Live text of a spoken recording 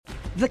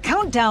The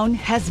countdown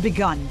has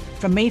begun.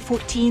 From May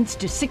 14th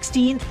to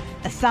 16th,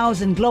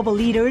 1,000 global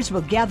leaders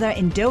will gather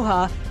in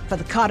Doha for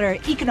the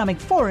Qatar Economic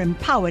Forum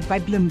powered by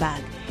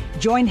Bloomberg.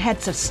 Join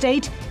heads of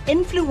state,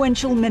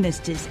 influential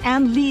ministers,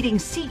 and leading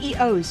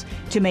CEOs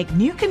to make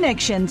new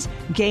connections,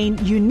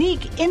 gain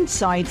unique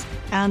insights,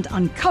 and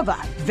uncover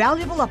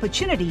valuable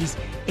opportunities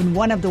in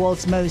one of the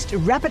world's most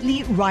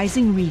rapidly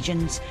rising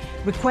regions.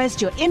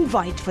 Request your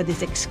invite for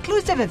this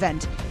exclusive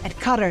event at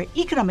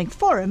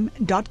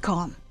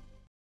QatarEconomicForum.com.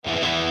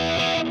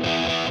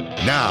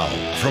 Now,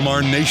 from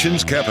our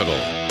nation's capital,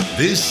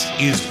 this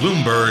is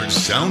Bloomberg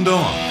Sound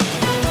On.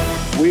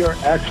 We are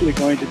actually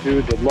going to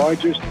do the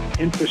largest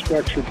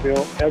infrastructure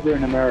bill ever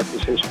in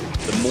America's history.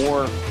 The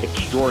more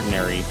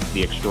extraordinary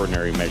the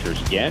extraordinary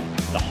measures get,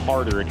 the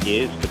harder it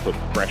is to put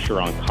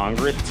pressure on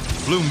Congress.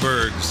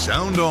 Bloomberg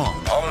Sound On.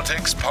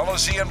 Politics,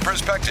 policy, and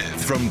perspective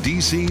from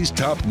D.C.'s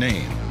top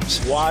names.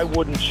 Why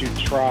wouldn't you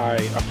try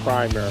a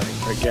primary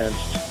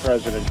against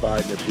President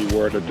Biden if he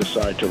were to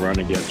decide to run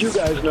again? You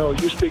guys know,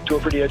 you speak to a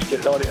pretty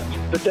educated audience.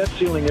 The debt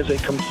ceiling is a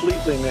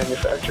completely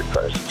manufactured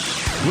crisis.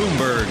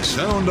 Bloomberg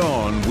Sound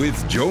On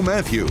with Joe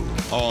Matthew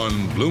on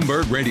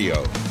Bloomberg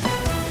Radio. We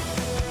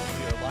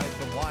are live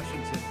from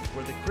Washington,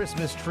 where the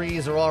Christmas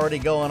trees are already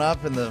going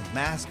up and the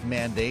mask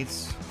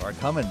mandates are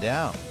coming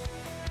down.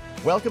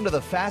 Welcome to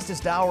the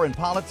fastest hour in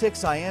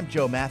politics. I am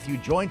Joe Matthew,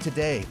 joined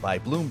today by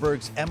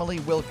Bloomberg's Emily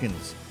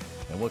Wilkins,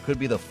 and what could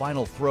be the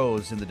final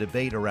throes in the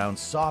debate around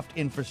soft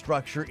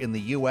infrastructure in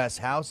the U.S.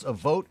 House. A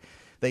vote,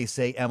 they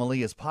say,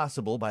 Emily, is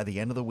possible by the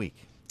end of the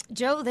week.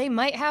 Joe, they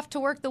might have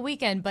to work the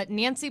weekend, but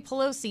Nancy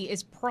Pelosi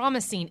is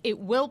promising it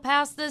will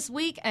pass this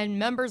week and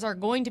members are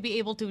going to be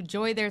able to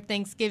enjoy their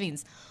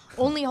Thanksgivings.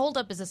 Only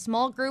holdup is a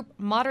small group,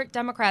 moderate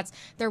Democrats.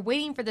 They're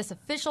waiting for this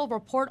official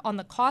report on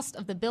the cost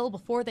of the bill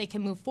before they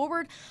can move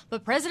forward.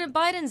 But President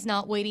Biden's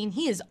not waiting.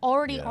 He is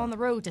already on the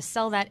road to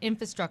sell that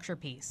infrastructure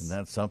piece. And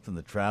that's something.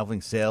 The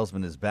traveling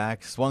salesman is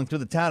back. Swung through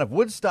the town of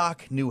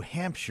Woodstock, New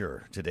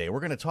Hampshire today.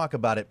 We're going to talk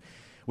about it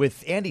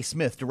with Andy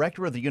Smith,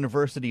 director of the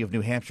University of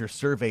New Hampshire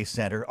Survey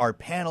Center. Our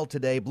panel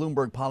today,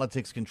 Bloomberg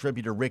Politics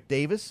contributor Rick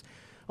Davis,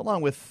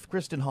 along with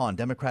Kristen Hahn,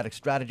 Democratic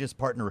strategist,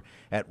 partner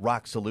at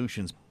Rock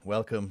Solutions.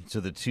 Welcome to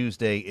the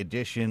Tuesday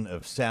edition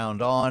of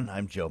Sound On.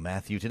 I'm Joe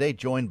Matthew. Today,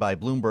 joined by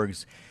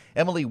Bloomberg's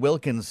Emily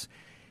Wilkins.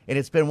 And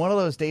it's been one of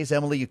those days,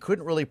 Emily, you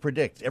couldn't really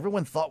predict.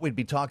 Everyone thought we'd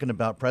be talking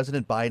about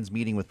President Biden's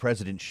meeting with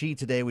President Xi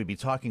today. We'd be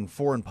talking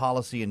foreign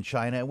policy in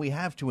China, and we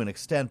have to an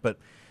extent, but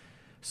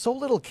so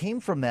little came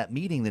from that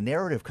meeting. The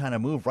narrative kind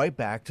of moved right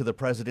back to the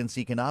president's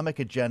economic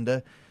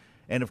agenda.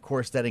 And, of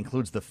course, that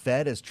includes the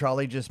Fed. As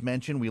Charlie just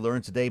mentioned, we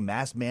learned today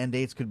mask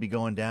mandates could be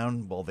going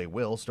down. Well, they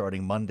will,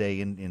 starting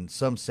Monday in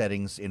some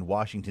settings in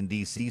Washington,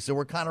 D.C. So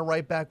we're kind of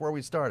right back where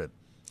we started.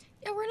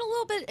 Yeah, we're in a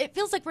little bit, it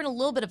feels like we're in a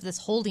little bit of this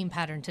holding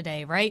pattern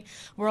today, right?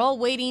 We're all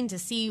waiting to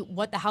see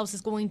what the House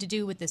is going to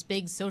do with this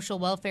big social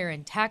welfare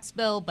and tax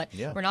bill, but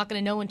we're not going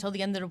to know until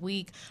the end of the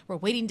week. We're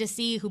waiting to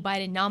see who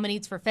Biden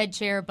nominates for Fed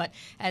chair, but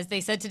as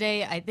they said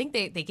today, I think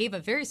they gave a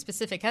very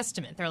specific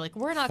estimate. They're like,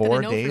 we're not going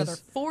to know for another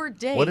 4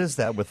 days. What is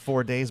that with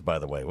 4 days, by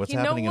the way? What's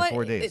happening in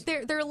 4 days?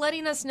 They're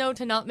letting us know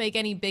to not make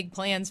any big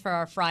plans for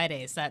our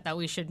Fridays, that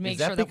we should make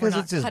sure that we're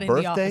not it's cutting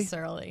the office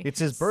early. It's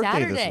his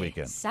birthday this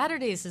weekend.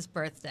 Saturday's his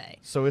birthday.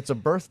 So it's a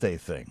birthday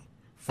thing.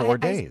 4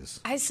 days.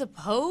 I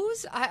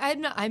suppose.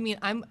 I'm not. I mean,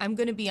 I'm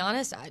going to be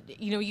honest.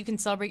 You can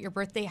celebrate your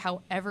birthday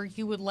however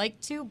you would like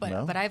to,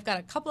 but I've got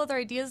a couple other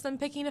ideas than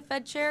picking a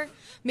Fed chair.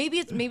 Maybe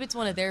it's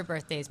one of their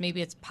birthdays.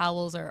 Maybe it's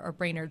Powell's or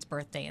Brainerd's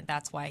birthday, and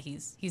that's why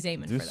he's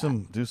aiming for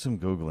that. Do some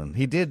Googling.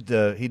 He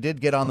did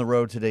get on the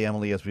road today,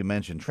 Emily, as we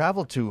mentioned.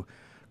 Traveled to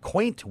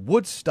quaint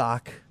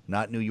Woodstock,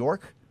 not New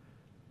York,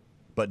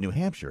 but New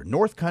Hampshire,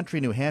 North Country,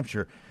 New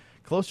Hampshire.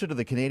 Closer to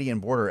the Canadian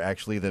border,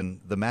 actually,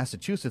 than the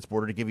Massachusetts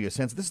border, to give you a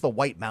sense. This is the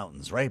White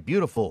Mountains, right?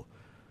 Beautiful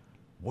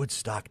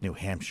Woodstock, New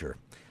Hampshire.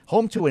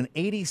 Home to an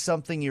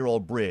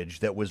 80-something-year-old bridge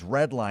that was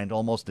redlined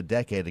almost a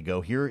decade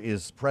ago. Here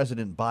is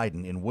President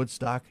Biden in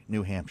Woodstock,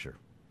 New Hampshire.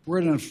 We're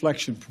at an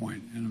inflection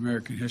point in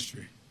American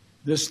history.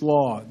 This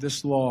law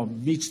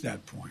meets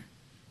that point.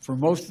 For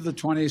most of the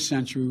 20th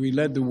century, we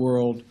led the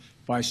world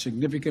by a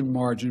significant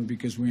margin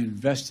because we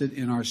invested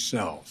in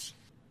ourselves.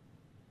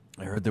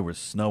 I heard there was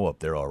snow up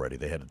there already.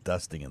 They had a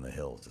dusting in the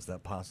hills. Is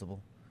that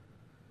possible?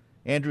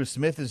 Andrew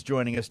Smith is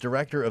joining us,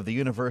 director of the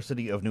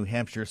University of New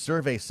Hampshire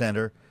Survey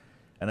Center,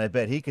 and I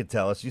bet he could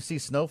tell us. You see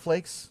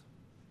snowflakes?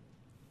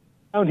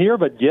 Down here,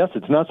 but yes,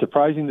 it's not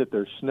surprising that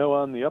there's snow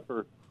on the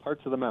upper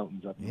parts of the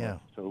mountains up north.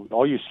 So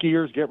all you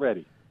skiers, get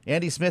ready.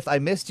 Andy Smith, I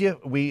missed you.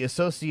 We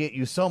associate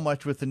you so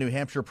much with the New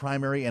Hampshire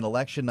primary and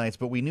election nights,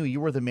 but we knew you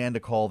were the man to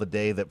call the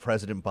day that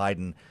President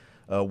Biden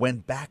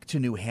went back to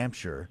New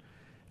Hampshire.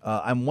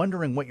 I'm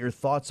wondering what your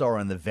thoughts are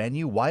on the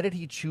venue. Why did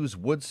he choose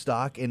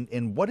Woodstock,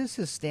 and what is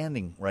his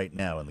standing right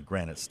now in the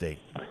Granite State?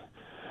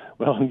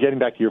 Well, getting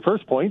back to your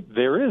first point,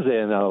 there is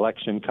an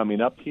election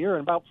coming up here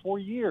in about 4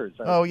 years.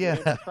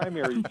 The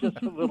primary is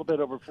just a little bit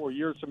over 4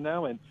 years from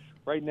now, and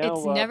right now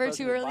it's never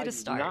too early to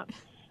start.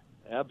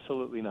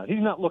 Absolutely not. He's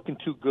not looking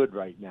too good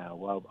right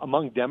now.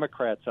 Among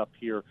Democrats up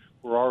here,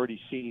 we're already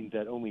seeing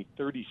that only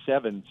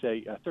 37%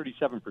 say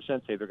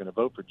they're going to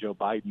vote for Joe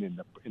Biden in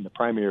the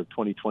primary of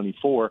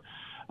 2024.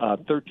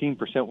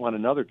 13% want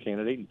another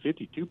candidate, and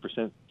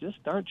 52% just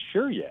aren't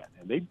sure yet.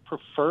 And they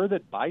prefer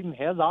that Biden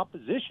has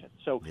opposition.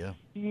 So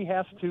he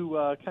has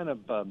to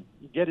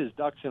get his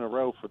ducks in a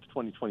row for the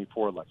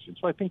 2024 election.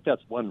 So I think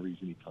that's one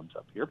reason he comes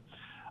up here.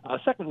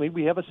 Secondly,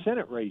 we have a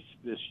Senate race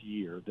this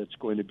year that's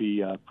going to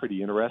be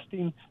pretty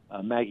interesting.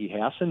 Maggie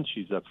Hassan,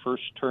 she's a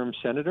first-term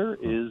senator,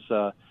 is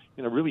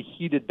in a really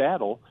heated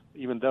battle,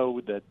 even though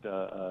that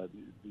the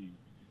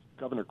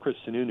Governor Chris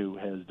Sununu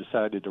has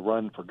decided to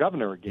run for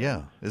governor again.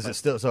 Yeah. Is it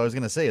still? So I was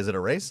going to say, is it a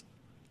race?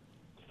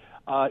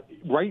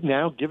 Right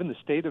now, given the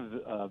state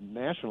of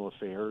national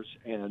affairs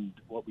and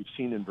what we've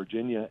seen in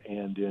Virginia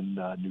and in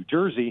New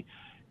Jersey,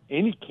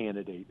 any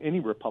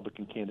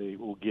Republican candidate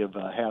will give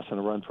Hassan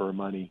a run for her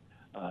money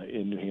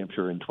in New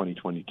Hampshire in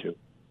 2022.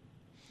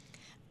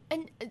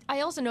 And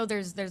I also know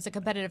there's a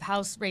competitive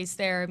House race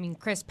there. I mean,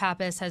 Chris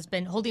Pappas has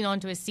been holding on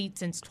to his seat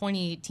since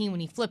 2018 when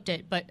he flipped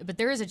it, but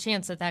there is a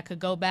chance that could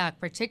go back,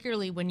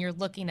 particularly when you're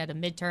looking at a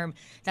midterm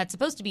that's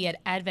supposed to be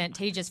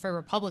advantageous for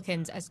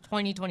Republicans as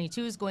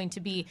 2022 is going to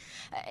be.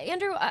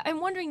 Andrew, I'm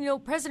wondering,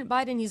 President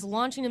Biden, he's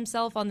launching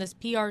himself on this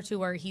PR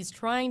tour. He's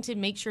trying to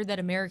make sure that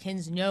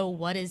Americans know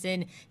what is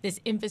in this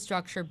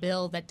infrastructure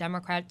bill that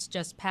Democrats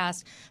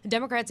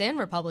and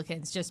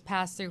Republicans just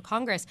passed through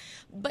Congress.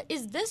 But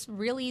is this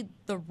really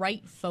the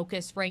right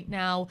focus right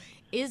now?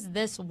 Is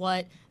this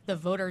what the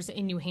voters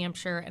in New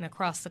Hampshire and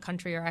across the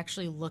country are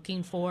actually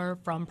looking for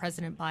from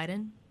President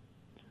Biden?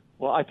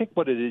 Well, I think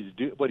what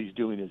he's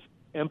doing is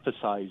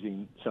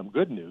emphasizing some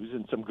good news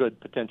and some good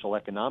potential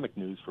economic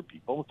news for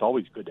people. It's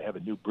always good to have a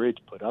new bridge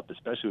put up,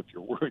 especially if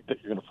you're worried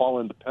that you're going to fall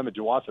in the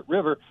Pemigewasset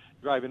River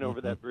driving over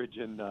that bridge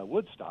in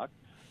Woodstock.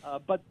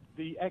 But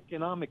the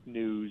economic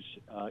news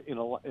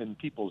in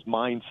people's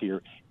minds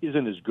here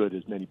isn't as good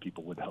as many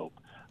people would hope.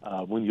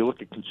 When you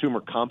look at consumer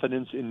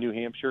confidence in New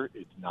Hampshire,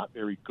 it's not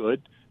very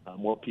good.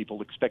 More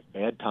people expect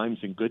bad times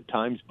than good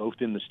times,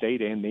 both in the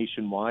state and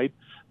nationwide.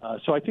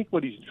 So I think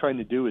what he's trying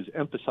to do is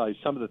emphasize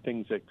some of the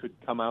things that could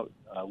come out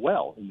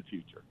well in the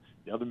future.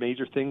 The other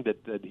major thing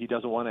that he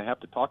doesn't want to have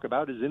to talk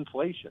about is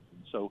inflation.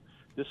 And so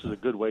this is a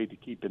good way to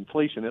keep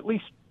inflation at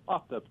least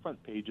off the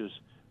front pages.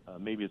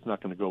 Maybe it's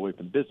not going to go away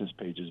from business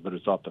pages, but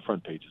it's off the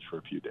front pages for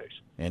a few days.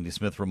 Andy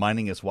Smith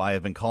reminding us why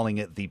I've been calling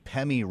it the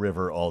Pemi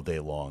River all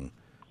day long.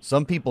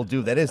 Some people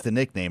do. That is the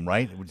nickname,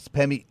 right? It's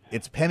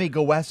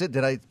Pemigewasset.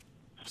 Did I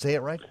say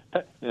it right?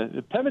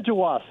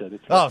 Pemigewasset.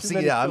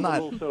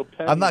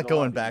 I'm not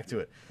going back to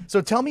it.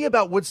 So tell me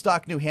about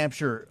Woodstock, New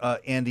Hampshire,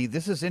 Andy.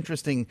 This is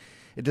interesting.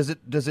 Does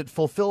it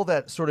fulfill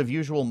that sort of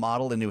usual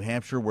model in New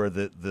Hampshire where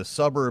the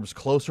suburbs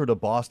closer to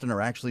Boston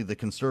are actually the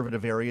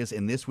conservative areas,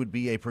 and this would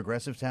be a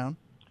progressive town?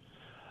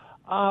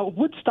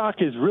 Woodstock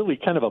is really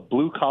kind of a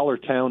blue-collar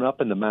town up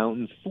in the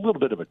mountains. It's a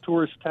little bit of a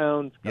tourist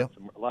town. It's got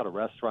a lot of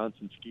restaurants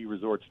and ski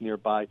resorts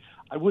nearby.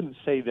 I wouldn't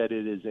say that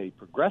it is a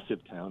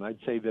progressive town. I'd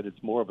say that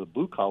it's more of a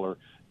blue-collar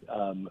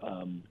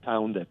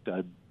town that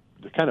the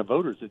kind of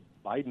voters that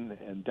Biden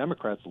and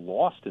Democrats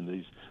lost in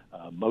these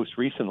most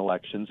recent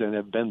elections and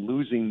have been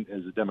losing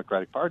as a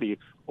Democratic Party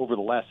over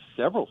the last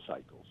several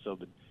cycles. So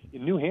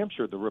in New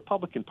Hampshire, the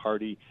Republican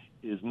Party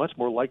is much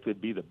more likely to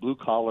be the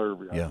blue-collar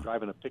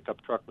driving a pickup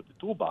truck with the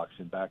toolbox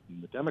in back than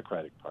the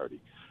Democratic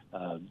Party.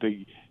 One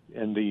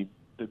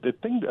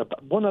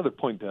other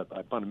point that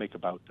I want to make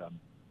about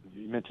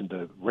you mentioned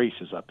the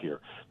races up here.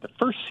 The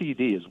first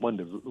CD is one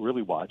to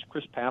really watch.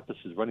 Chris Pappas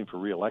is running for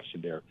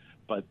re-election there,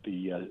 but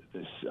the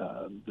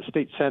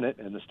state Senate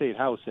and the state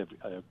House have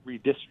a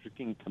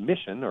redistricting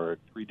commission or a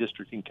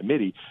redistricting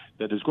committee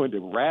that is going to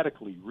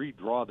radically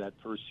redraw that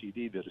first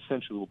CD that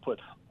essentially will put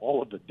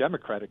all of the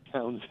Democratic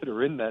towns that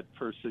are in that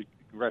first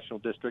congressional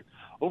district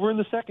over in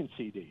the second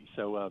CD.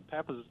 So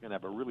Pappas is going to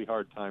have a really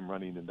hard time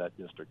running in that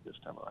district this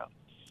time around.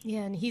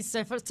 Yeah, and he's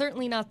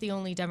certainly not the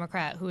only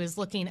Democrat who is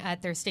looking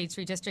at their state's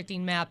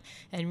redistricting map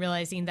and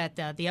realizing that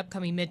the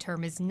upcoming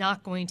midterm is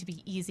not going to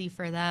be easy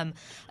for them.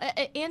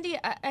 Andy,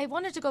 I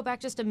wanted to go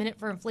back just a minute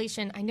for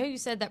inflation. I know you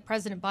said that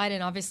President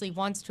Biden obviously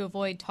wants to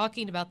avoid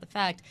talking about the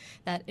fact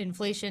that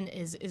inflation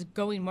is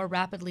going more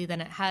rapidly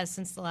than it has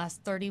since the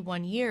last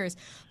 31 years.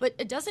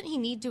 But doesn't he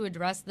need to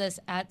address this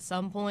at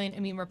some point? I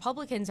mean,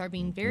 Republicans are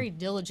being very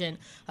diligent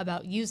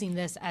about using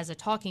this as a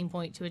talking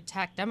point to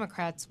attack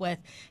Democrats with.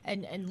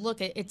 And look,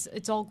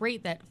 it's all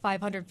great that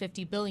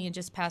 $550 billion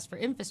just passed for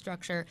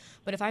infrastructure,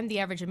 but if I'm the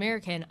average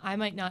American, I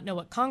might not know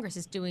what Congress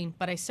is doing,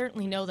 but I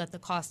certainly know that the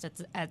cost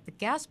at the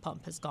gas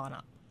pump has gone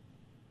up.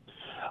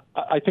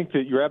 I think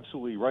that you're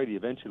absolutely right. He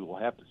eventually will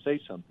have to say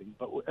something.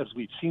 But as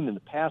we've seen in the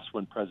past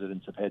when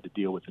presidents have had to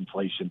deal with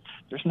inflation,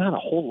 there's not a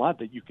whole lot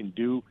that you can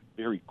do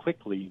very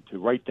quickly to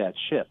right that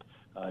ship.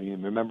 You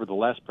remember the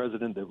last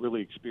president that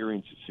really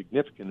experienced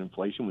significant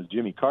inflation was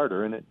Jimmy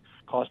Carter, and it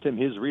cost him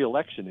his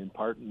reelection in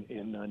part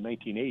in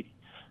 1980.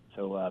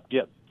 So,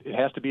 it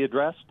has to be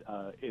addressed,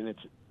 and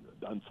it's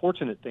an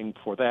unfortunate thing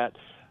for that.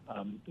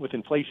 With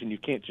inflation, you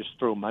can't just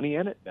throw money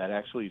in it. That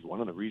actually is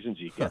one of the reasons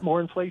you get more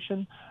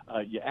inflation.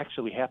 You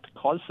actually have to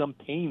cause some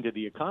pain to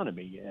the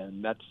economy,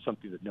 and that's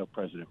something that no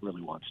president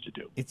really wants to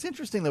do. It's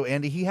interesting, though,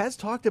 Andy. He has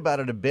talked about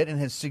it a bit and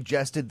has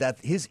suggested that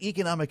his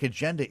economic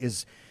agenda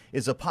is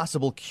a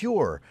possible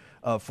cure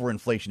for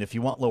inflation. If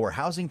you want lower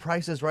housing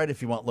prices, right?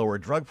 If you want lower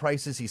drug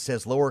prices, he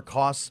says lower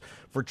costs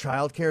for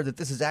childcare, that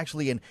this is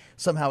actually an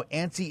somehow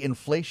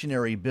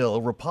anti-inflationary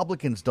bill.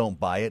 Republicans don't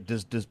buy it.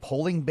 Does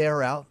polling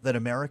bear out that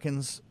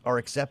Americans are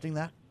accepting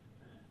that?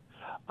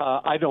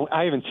 I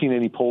haven't seen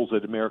any polls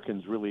that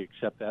Americans really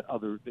accept that.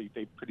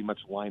 They pretty much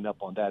line up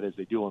on that as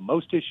they do on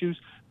most issues,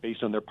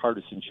 based on their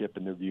partisanship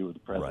and their view of the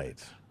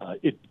president.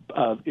 Right.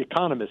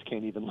 Economists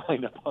can't even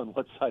line up on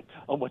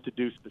what to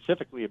do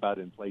specifically about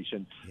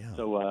inflation. Yeah.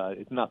 So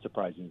it's not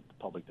surprising that the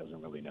public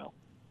doesn't really know.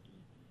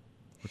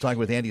 We're talking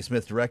with Andy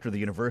Smith, director of the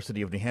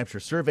University of New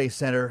Hampshire Survey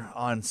Center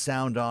on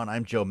Sound On.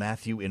 I'm Joe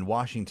Matthew in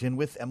Washington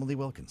with Emily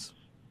Wilkins.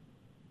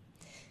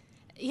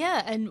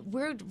 Yeah, and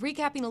we're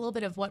recapping a little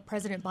bit of what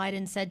President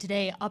Biden said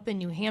today up in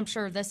New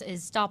Hampshire. This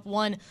is stop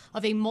one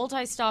of a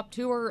multi-stop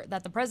tour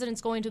that the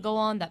president's going to go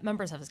on, that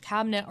members of his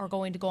cabinet are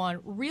going to go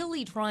on,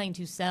 really trying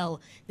to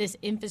sell this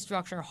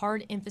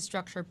hard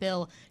infrastructure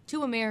bill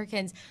to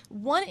Americans.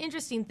 One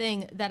interesting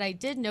thing that I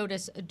did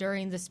notice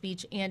during the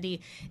speech, Andy,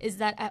 is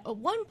that at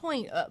one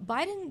point,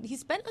 Biden, he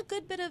spent a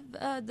good bit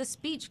of the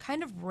speech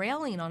kind of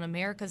railing on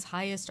America's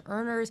highest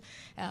earners.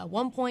 At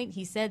one point,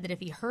 he said that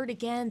if he heard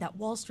again that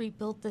Wall Street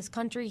built this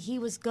country, he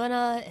was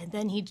gonna, and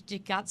then he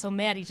got so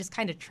mad he just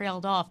kind of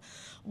trailed off.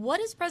 What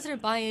is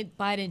President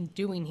Biden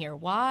doing here?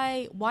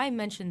 Why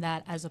mention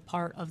that as a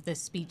part of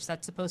this speech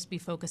that's supposed to be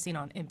focusing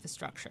on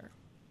infrastructure?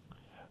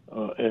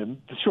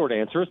 And the short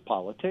answer is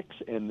politics,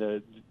 and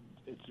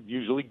it's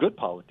usually good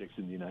politics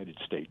in the United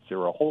States. There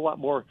are a whole lot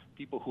more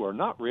people who are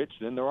not rich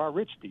than there are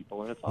rich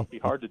people, and it's awfully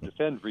hard to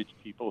defend rich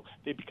people.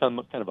 They become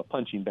kind of a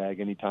punching bag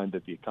anytime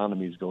that the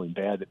economy is going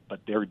bad, but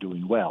they're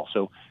doing well.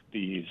 So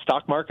the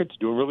stock market's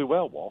doing really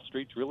well. Wall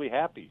Street's really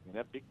happy and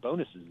have big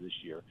bonuses this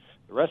year.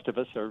 The rest of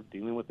us are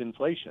dealing with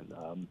inflation.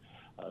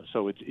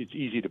 So it's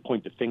easy to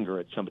point the finger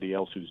at somebody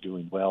else who's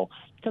doing well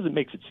because it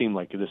makes it seem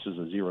like this is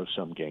a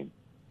zero-sum game.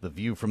 The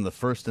View from the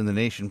First in the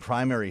Nation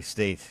primary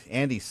state.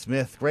 Andy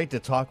Smith, great to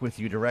talk with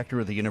you,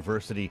 director of the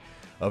University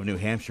of New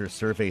Hampshire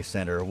Survey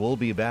Center. We'll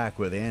be back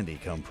with Andy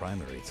come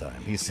primary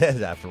time. He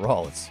said, after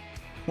all, it's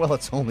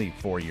only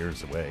 4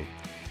 years away.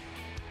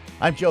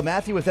 I'm Joe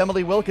Matthew with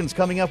Emily Wilkins.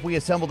 Coming up, we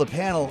assembled a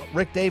panel.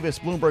 Rick Davis,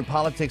 Bloomberg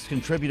Politics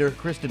contributor,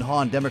 Kristen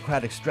Hahn,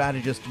 Democratic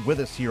strategist, with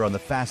us here on the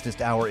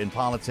fastest hour in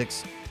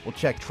politics. We'll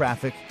check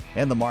traffic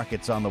and the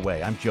markets on the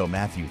way. I'm Joe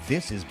Matthew.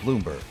 This is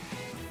Bloomberg.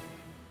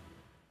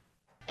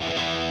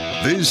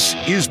 This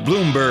is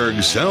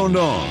Bloomberg Sound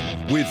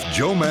On with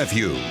Joe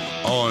Matthew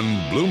on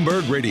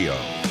Bloomberg Radio.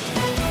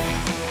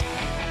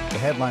 The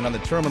headline on the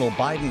terminal,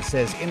 Biden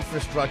says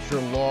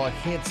infrastructure law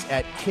hits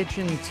at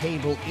kitchen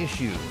table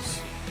issues.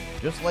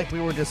 Just like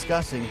we were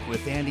discussing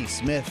with Andy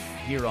Smith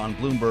here on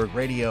Bloomberg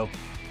Radio.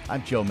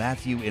 I'm Joe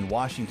Matthew in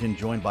Washington,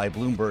 joined by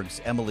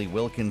Bloomberg's Emily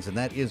Wilkins, and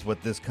that is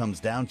what this comes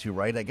down to,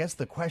 right? I guess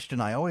the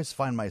question I always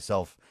find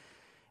myself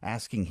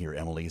asking here,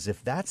 Emily, is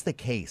if that's the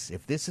case,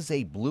 if this is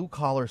a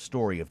blue-collar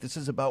story, if this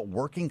is about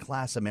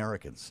working-class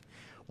Americans,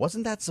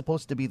 wasn't that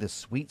supposed to be the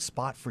sweet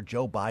spot for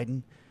Joe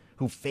Biden,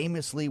 who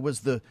famously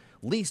was the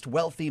least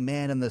wealthy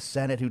man in the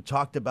Senate, who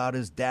talked about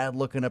his dad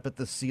looking up at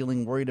the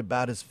ceiling, worried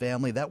about his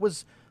family? That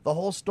was the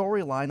whole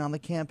storyline on the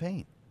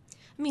campaign.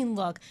 I mean,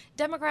 look,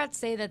 Democrats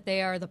say that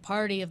they are the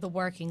party of the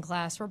working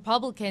class.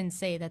 Republicans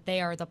say that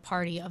they are the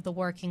party of the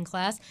working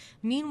class.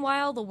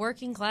 Meanwhile, the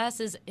working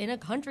class is in a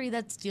country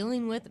that's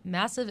dealing with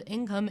massive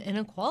income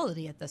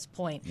inequality at this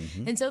point.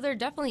 And so there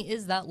definitely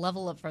is that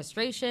level of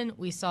frustration.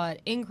 We saw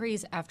it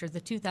increase after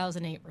the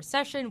 2008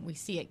 recession. We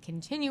see it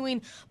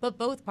continuing. But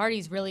both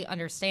parties really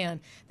understand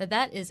that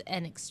that is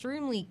an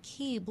extremely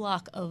key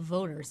block of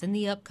voters in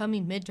the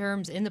upcoming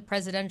midterms, in the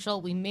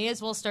presidential. We may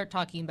as well start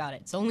talking about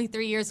it. It's only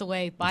 3 years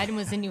away. Biden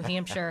was in New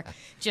Hampshire.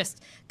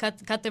 Just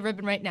cut the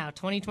ribbon right now.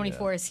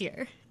 2024 is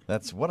here.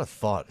 That's what a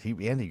thought.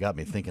 Andy got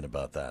me thinking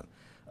about that.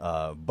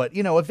 But,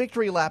 you know, a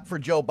victory lap for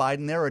Joe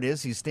Biden. There it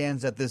is. He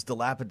stands at this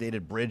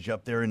dilapidated bridge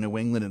up there in New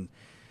England and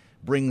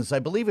brings, I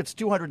believe it's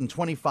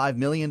 $225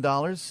 million,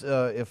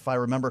 if I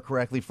remember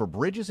correctly, for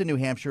bridges in New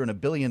Hampshire and $1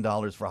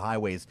 billion for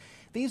highways.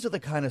 These are the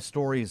kind of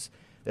stories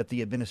that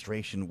the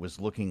administration was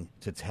looking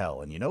to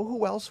tell. And you know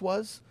who else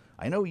was?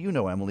 I know you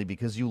know, Emily,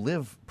 because you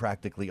live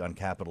practically on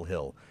Capitol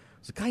Hill.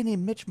 It's a guy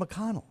named Mitch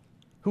McConnell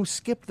who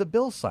skipped the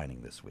bill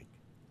signing this week.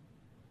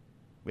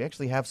 We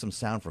actually have some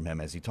sound from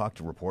him as he talked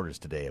to reporters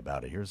today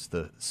about it. Here's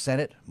the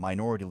Senate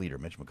Minority Leader,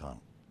 Mitch McConnell.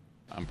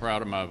 I'm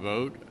proud of my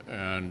vote,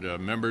 and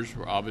members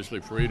were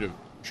obviously free to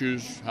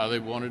choose how they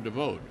wanted to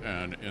vote.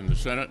 And in the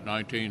Senate,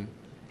 19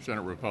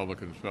 Senate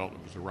Republicans felt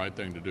it was the right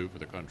thing to do for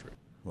the country.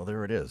 Well,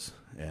 there it is.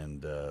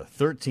 And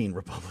 13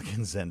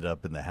 Republicans ended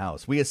up in the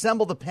House. We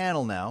assemble the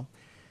panel now.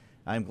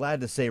 I'm glad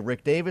to say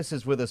Rick Davis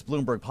is with us,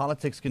 Bloomberg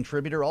Politics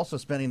contributor, also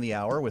spending the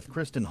hour with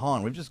Kristen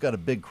Hahn. We've just got a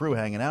big crew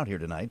hanging out here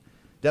tonight.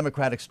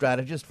 Democratic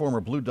strategist,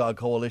 former Blue Dog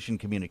Coalition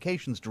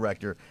communications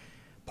director,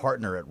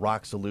 partner at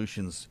Rock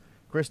Solutions.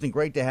 Kristen,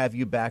 great to have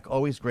you back.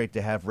 Always great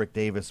to have Rick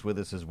Davis with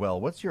us as well.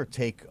 What's your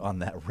take on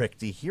that, Rick?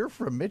 To hear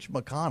from Mitch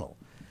McConnell,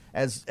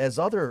 as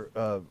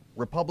other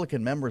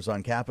Republican members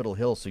on Capitol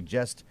Hill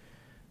suggest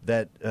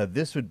that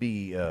this would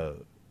be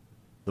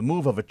the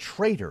move of a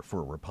traitor for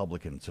a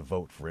Republican to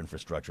vote for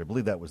infrastructure. I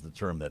believe that was the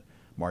term that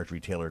Marjorie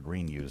Taylor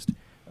Greene used.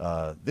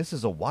 This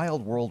is a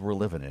wild world we're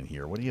living in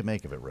here. What do you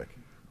make of it, Rick?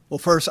 Well,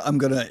 first, I'm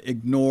going to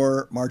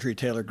ignore Marjorie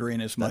Taylor Greene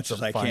as much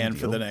as I can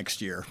for the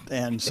next year.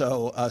 And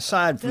so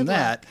aside from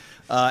that,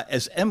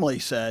 as Emily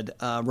said,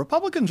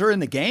 Republicans are in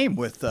the game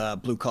with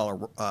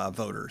blue-collar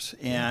voters.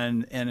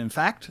 And in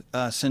fact,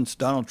 since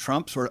Donald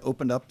Trump sort of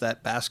opened up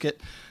that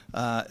basket,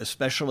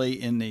 especially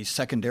in the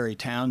secondary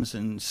towns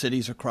and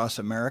cities across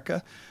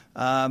America,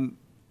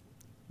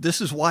 this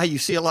is why you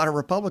see a lot of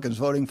Republicans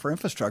voting for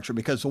infrastructure,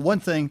 because the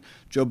one thing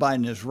Joe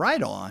Biden is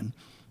right on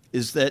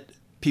is that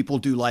people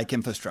do like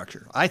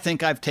infrastructure. I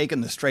think I've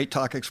taken the Straight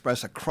Talk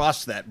Express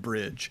across that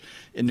bridge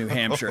in New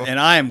Hampshire, and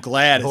I am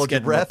glad it's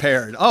getting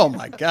repaired. Oh,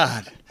 my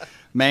God.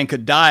 Man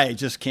could die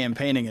just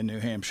campaigning in New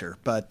Hampshire.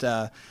 But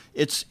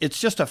it's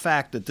just a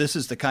fact that this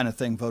is the kind of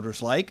thing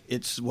voters like.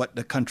 It's what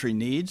the country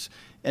needs.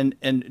 And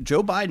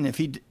Joe Biden, if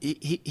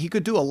he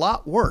could do a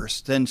lot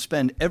worse than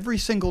spend every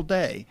single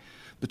day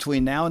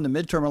between now and the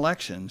midterm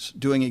elections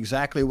doing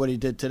exactly what he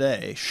did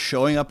today,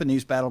 showing up in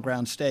these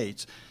battleground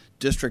states,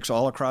 districts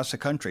all across the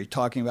country,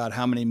 talking about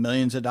how many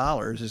millions of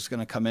dollars is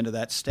going to come into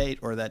that state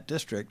or that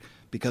district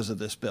because of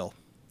this bill.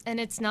 And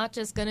it's not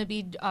just going to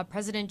be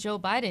President Joe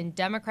Biden.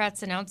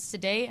 Democrats announced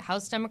today,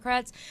 House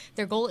Democrats,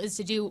 their goal is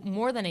to do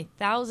more than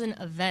 1,000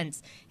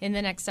 events in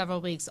the next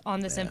several weeks on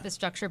this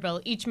infrastructure bill.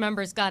 Each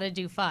member's got to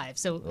do 5.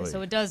 So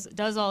it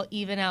does all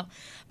even out.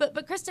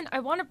 But Kristen,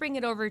 I want to bring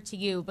it over to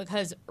you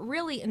because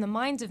really in the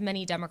minds of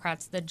many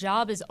Democrats, the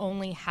job is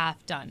only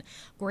half done.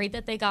 Great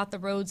that they got the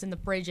roads and the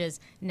bridges.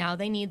 Now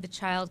they need the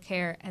child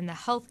care and the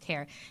health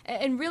care.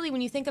 And really when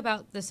you think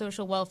about the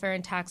social welfare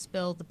and tax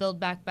bill, the Build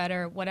Back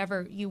Better,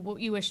 whatever you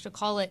wish to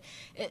call it,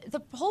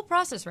 the whole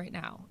process right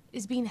now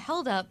is being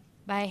held up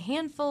by a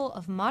handful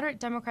of moderate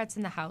Democrats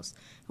in the House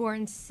who are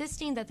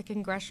insisting that the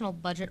Congressional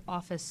Budget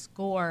Office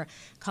score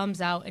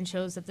comes out and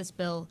shows that this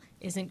bill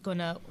isn't going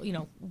to,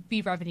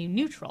 be revenue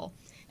neutral.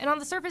 And on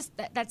the surface,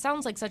 that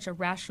sounds like such a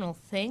rational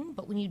thing,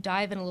 but when you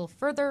dive in a little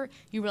further,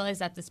 you realize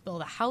that this bill,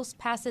 the House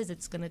passes,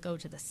 it's going to go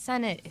to the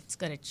Senate, it's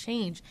going to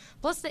change.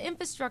 Plus the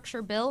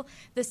infrastructure bill,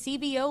 the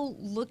CBO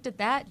looked at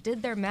that,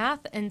 did their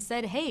math, and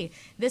said, hey,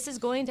 this is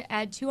going to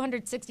add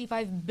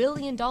 $265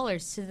 billion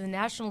to the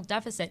national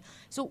deficit.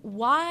 So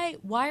why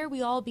are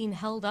we all being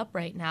held up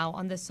right now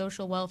on this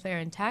social welfare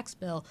and tax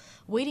bill,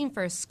 waiting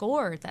for a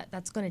score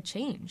that's going to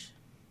change?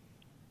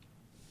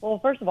 Well,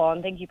 first of all,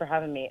 and thank you for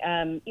having me.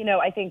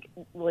 I think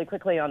really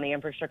quickly on the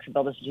infrastructure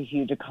bill, this is a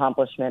huge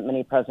accomplishment.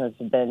 Many presidents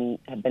have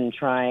been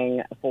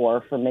trying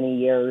for many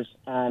years,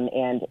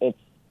 and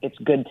it's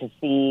good to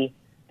see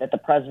that the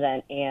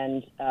president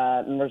and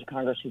members of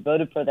Congress who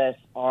voted for this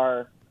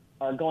are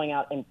going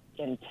out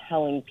and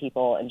telling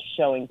people and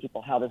showing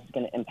people how this is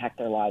going to impact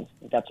their lives. I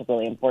think that's a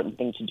really important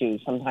thing to do.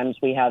 Sometimes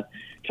we have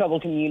trouble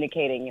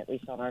communicating, at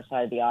least on our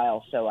side of the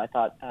aisle. So I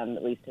thought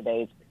at least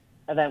today's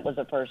event was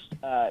a first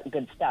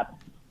good step.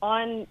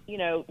 On,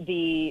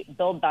 the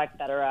Build Back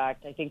Better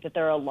Act, I think that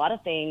there are a lot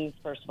of things,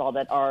 first of all,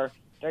 that are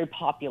very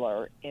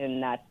popular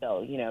in that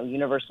bill.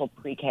 Universal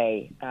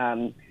pre-K,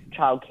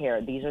 child care.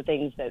 These are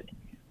things that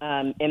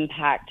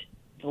impact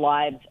the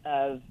lives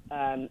of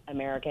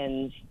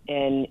Americans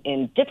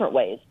in different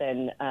ways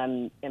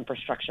than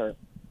infrastructure.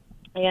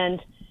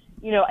 And,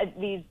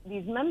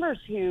 these members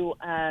who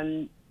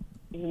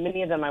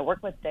many of them I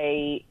work with,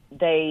 they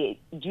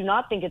do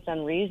not think it's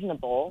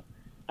unreasonable.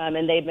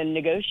 And they've been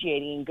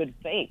negotiating in good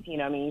faith.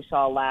 You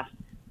saw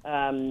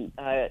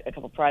a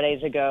couple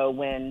Fridays ago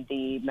when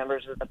the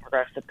members of the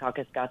Progressive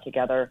Caucus got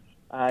together.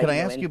 Can I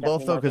ask you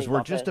both, though, because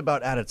we're just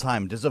about out of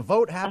time. Does a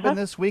vote happen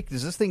this week?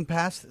 Does this thing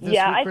pass this week,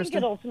 I Kristen?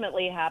 think it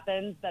ultimately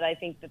happens, but I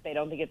think that they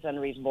don't think it's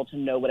unreasonable to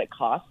know what it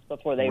costs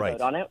before they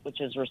vote on it,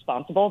 which is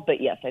responsible. But,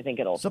 yes, I think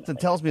it ultimately. Something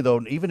tells me, though,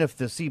 even if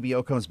the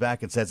CBO comes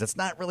back and says it's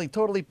not really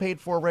totally paid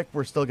for, Rick,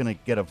 we're still going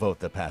to get a vote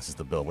that passes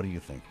the bill. What do you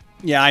think?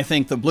 Yeah, I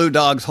think the Blue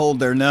Dogs hold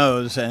their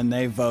nose and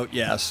they vote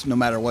yes, no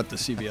matter what the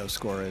CBO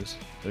score is.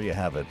 There you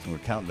have it. We're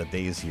counting the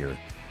days here.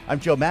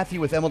 I'm Joe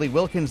Matthew with Emily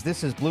Wilkins.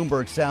 This is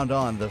Bloomberg Sound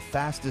On, the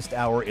fastest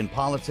hour in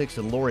politics,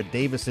 and Laura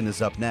Davison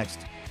is up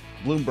next.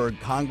 Bloomberg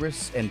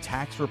Congress and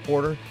tax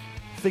reporter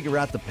figure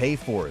out the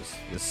pay-fors.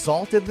 Is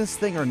salt in this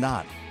thing or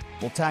not?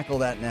 We'll tackle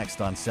that next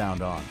on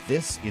Sound On.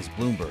 This is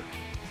Bloomberg.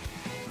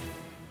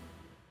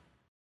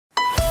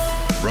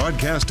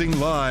 Broadcasting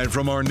live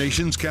from our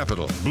nation's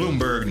capital,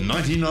 Bloomberg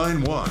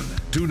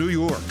 99.1. To New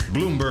York,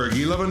 Bloomberg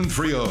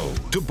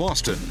 1130. To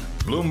Boston,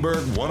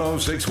 Bloomberg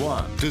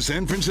 1061. To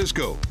San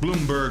Francisco,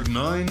 Bloomberg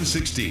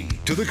 960.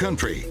 To the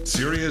country,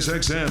 Sirius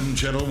XM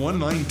Channel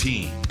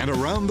 119. And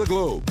around the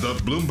globe, the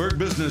Bloomberg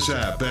Business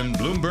app and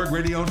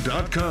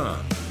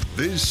BloombergRadio.com.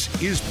 This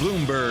is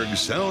Bloomberg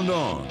Sound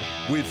On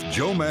with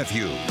Joe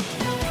Matthew.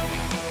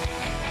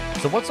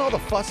 So what's all the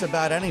fuss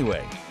about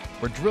anyway?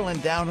 We're drilling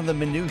down in the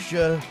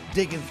minutia,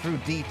 digging through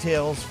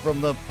details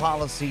from the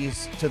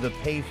policies to the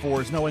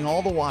pay-fors, knowing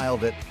all the while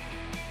that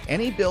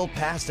any bill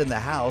passed in the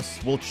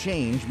House will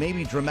change,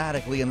 maybe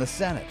dramatically, in the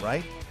Senate,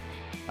 right?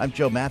 I'm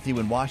Joe Matthew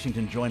in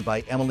Washington, joined by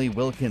Emily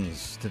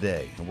Wilkins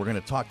today. And we're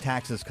going to talk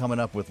taxes coming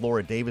up with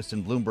Laura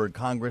Davison, Bloomberg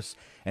Congress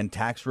and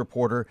tax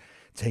reporter.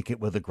 Take it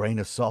with a grain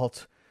of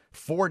salt.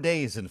 4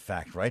 days, in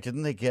fact, right?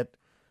 Didn't they get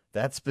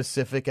that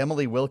specific?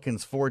 Emily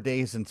Wilkins, 4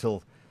 days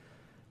until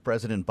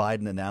President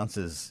Biden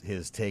announces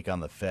his take on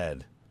the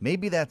Fed.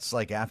 Maybe that's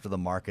like after the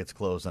markets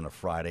close on a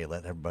Friday.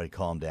 Let everybody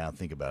calm down,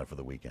 think about it for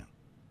the weekend.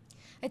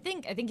 I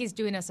think he's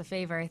doing us a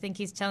favor. I think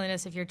he's telling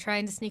us if you're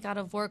trying to sneak out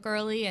of work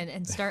early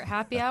and start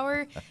happy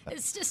hour,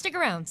 stick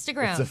around. It's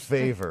a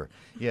favor.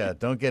 Yeah,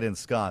 don't get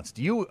ensconced.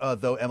 You,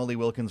 though, Emily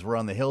Wilkins, were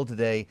on the Hill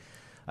today.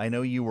 I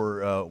know you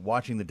were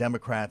watching the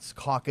Democrats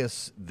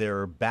caucus.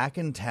 They're back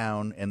in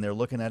town, and they're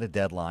looking at a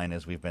deadline,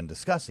 as we've been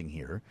discussing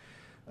here.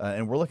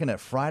 And we're looking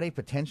at Friday,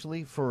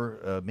 potentially,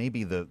 for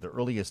maybe the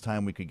earliest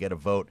time we could get a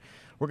vote.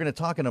 We're going to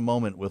talk in a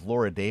moment with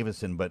Laura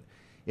Davison, but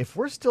if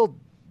we're still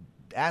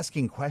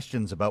asking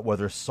questions about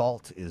whether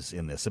SALT is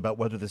in this, about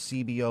whether the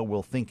CBO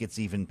will think it's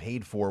even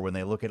paid for when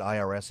they look at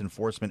IRS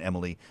enforcement,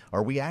 Emily,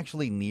 are we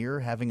actually near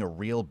having a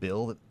real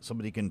bill that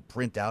somebody can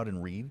print out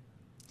and read?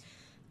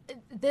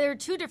 There are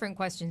two different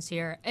questions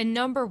here. And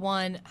number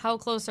one, how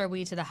close are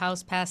we to the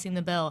House passing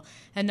the bill?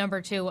 And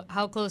number two,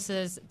 how close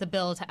is the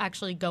bill to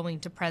actually going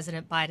to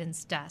President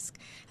Biden's desk?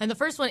 And the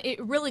first one, it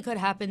really could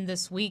happen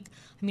this week.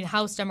 I mean,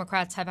 House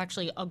Democrats have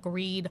actually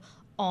agreed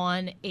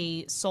on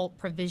a SALT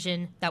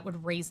provision that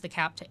would raise the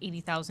cap to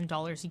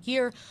 $80,000 a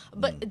year.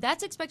 But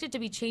that's expected to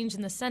be changed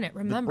in the Senate.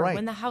 Remember,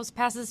 when the House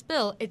passes this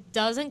bill, it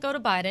doesn't go to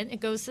Biden.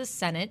 It goes to the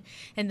Senate.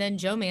 And then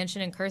Joe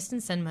Manchin and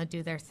Kyrsten Sinema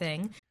do their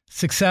thing.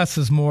 Success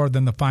is more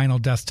than the final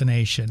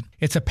destination.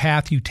 It's a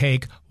path you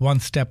take one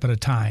step at a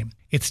time.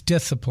 It's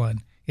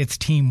discipline. It's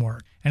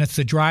teamwork. And it's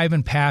the drive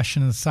and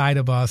passion inside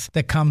of us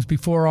that comes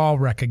before all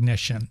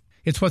recognition.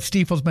 It's what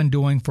Stifel's been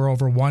doing for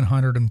over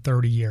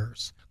 130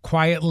 years.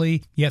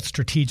 Quietly, yet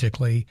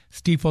strategically,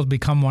 Stifel's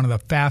become one of the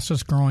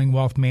fastest growing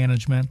wealth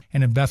management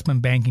and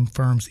investment banking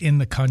firms in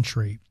the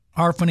country.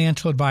 Our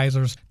financial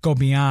advisors go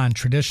beyond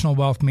traditional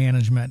wealth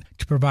management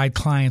to provide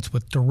clients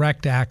with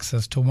direct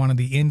access to one of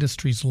the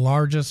industry's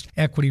largest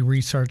equity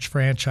research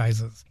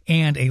franchises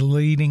and a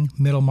leading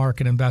middle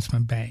market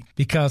investment bank.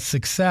 Because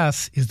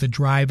success is the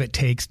drive it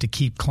takes to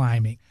keep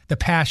climbing, the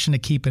passion to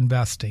keep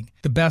investing,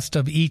 the best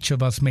of each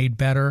of us made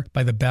better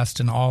by the best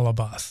in all of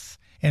us.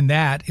 And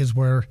that is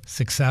where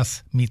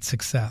success meets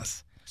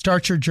success.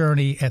 Start your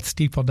journey at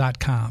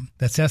Stifel.com.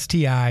 That's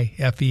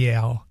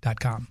Stifel.com.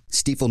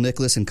 Stifel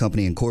Nicholas and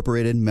Company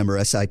Incorporated, member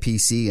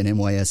SIPC and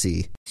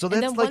NYSE. So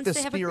that's like the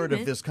spirit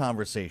of this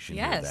conversation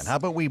here, then. How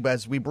about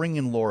as we bring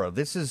in Laura,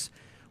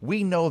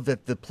 we know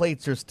that the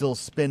plates are still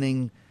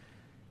spinning,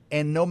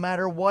 and no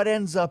matter what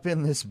ends up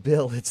in this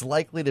bill, it's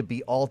likely to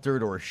be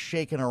altered or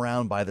shaken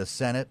around by the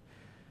Senate.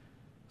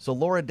 So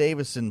Laura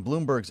Davison,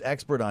 Bloomberg's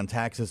expert on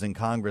taxes in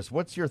Congress,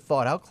 what's your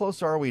thought? How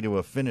close are we to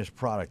a finished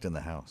product in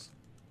the House?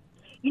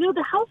 You know,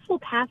 the House will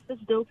pass this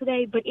bill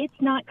today, but it's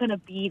not going to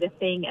be the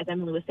thing, as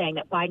Emily was saying,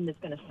 that Biden is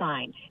going to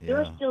sign. Yeah. There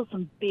are still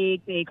some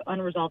big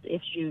unresolved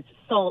issues,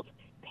 SALT,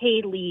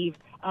 paid leave,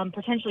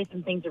 potentially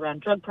some things around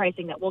drug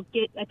pricing that will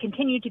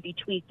continue to be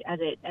tweaked as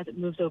it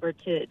moves over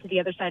to the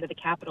other side of the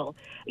Capitol.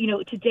 You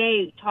know,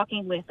 today,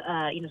 talking with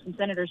some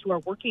senators who are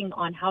working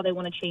on how they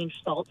want to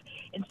change SALT,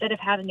 instead of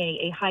having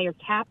a higher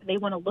cap, they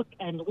want to look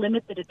and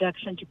limit the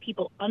deduction to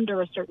people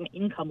under a certain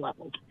income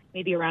level,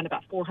 maybe around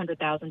about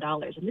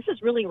 $400,000. And this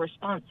is really a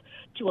response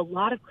to a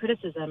lot of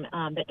criticism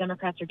that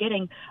Democrats are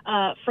getting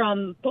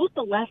from both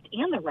the left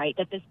and the right,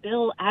 that this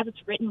bill, as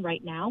it's written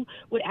right now,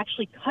 would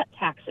actually cut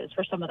taxes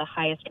for some of the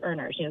highest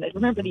earners. You know,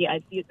 remember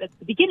at the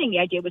beginning, the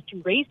idea was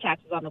to raise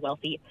taxes on the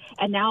wealthy,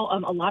 and now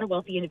a lot of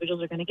wealthy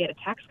individuals are going to get a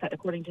tax cut,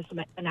 according to some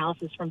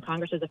analysis from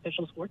Congress's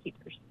official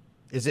scorekeepers.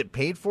 Is it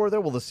paid for,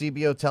 though? Will the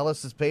CBO tell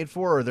us it's paid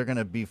for, or they're going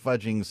to be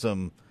fudging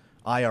some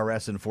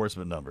IRS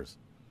enforcement numbers?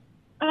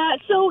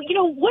 So, you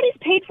know, what is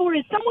paid for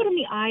is somewhat in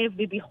the eye of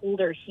the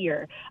beholder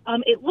here.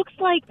 It looks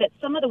like that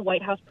some of the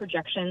White House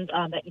projections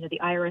that, the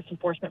IRS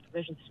enforcement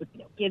provisions would,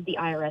 give the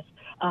IRS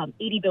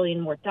 $80 billion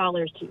more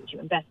dollars to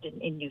invest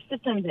in new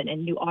systems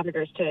and new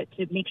auditors to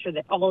make sure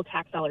that all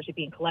tax dollars are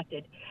being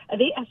collected.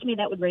 They estimate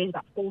that would raise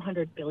about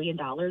 $400 billion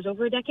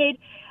over a decade.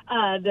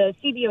 The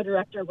CBO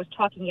director was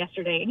talking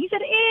yesterday, and he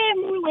said,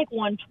 more like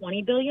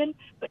 $120 billion.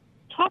 But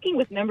talking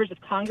with members of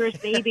Congress,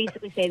 they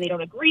basically say they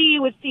don't agree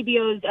with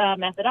CBO's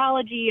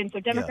methodology, and so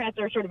Democrats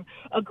are sort of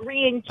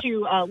agreeing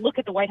to look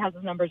at the White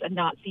House's numbers and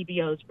not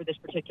CBO's for this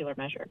particular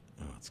measure.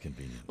 Oh, it's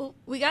convenient. Well,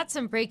 we got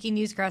some breaking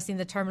news crossing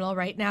the terminal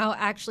right now.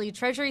 Actually,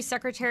 Treasury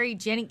Secretary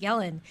Janet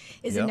Yellen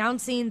is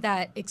announcing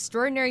that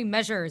extraordinary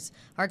measures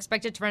are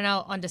expected to run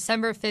out on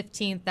December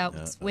 15th.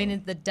 That's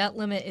when the debt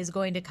limit is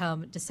going to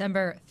come,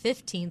 December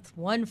 15th,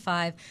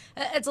 1-5.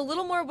 It's a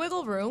little more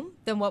wiggle room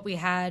than what we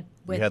had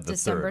with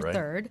December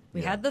 3rd.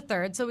 We had the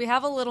 3rd, so we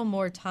have a little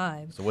more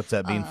time. So what's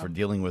that mean for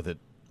dealing with it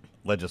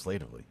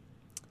legislatively?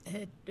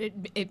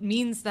 It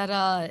means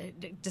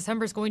that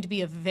December is going to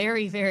be a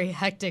very, very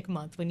hectic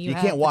month. When you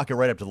can't walk it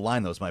right up to the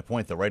line, though, is my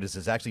point, though, right? Does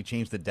this actually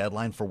change the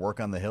deadline for work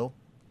on the Hill?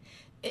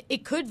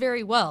 It could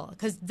very well,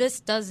 because this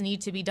does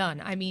need to be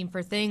done. I mean,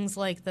 for things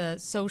like the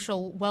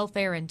social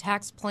welfare and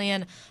tax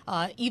plan,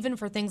 even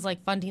for things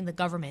like funding the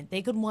government,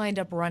 they could wind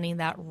up running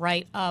that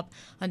right up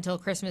until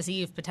Christmas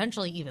Eve,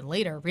 potentially even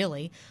later,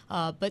 really.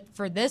 But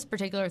for this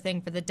particular thing,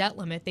 for the debt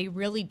limit, they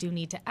really do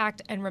need to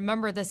act. And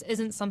remember, this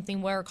isn't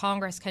something where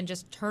Congress can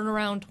just turn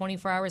around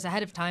 24 hours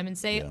ahead of time and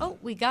say, oh,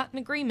 we got an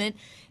agreement.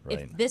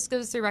 Right. If this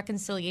goes through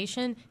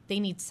reconciliation, they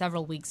need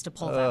several weeks to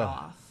pull that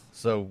off.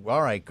 So,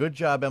 all right, good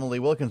job, Emily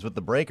Wilkins, with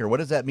the breaker. What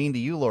does that mean to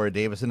you, Laura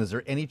Davison? Is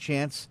there any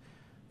chance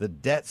the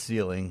debt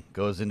ceiling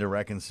goes into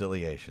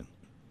reconciliation?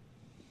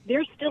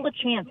 There's still a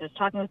chance. I was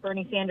talking with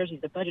Bernie Sanders.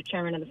 He's the budget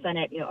chairman in the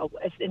Senate,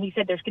 and he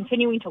said there's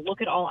continuing to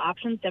look at all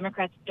options.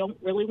 Democrats don't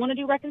really want to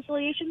do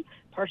reconciliation,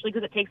 partially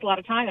because it takes a lot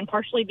of time, and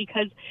partially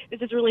because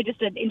this is really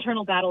just an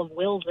internal battle of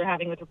wills they're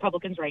having with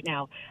Republicans right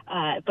now.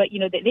 But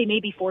they may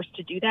be forced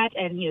to do that,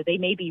 and they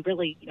may be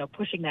really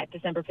pushing that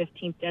December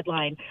 15th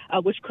deadline,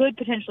 which could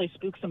potentially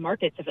spook some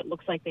markets if it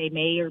looks like they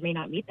may or may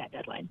not meet that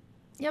deadline.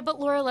 Yeah,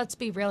 but Laura, let's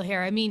be real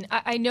here. I mean,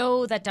 I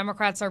know that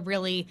Democrats are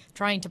really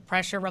trying to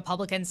pressure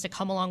Republicans to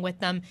come along with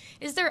them.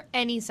 Is there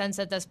any sense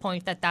at this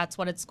point that that's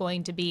what it's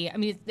going to be? I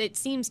mean, it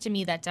seems to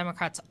me that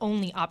Democrats'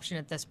 only option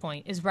at this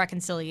point is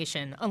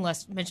reconciliation,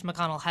 unless Mitch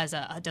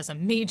McConnell does a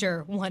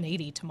major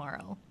 180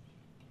 tomorrow.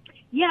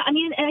 Yeah, I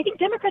mean, and I think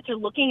Democrats are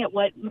looking at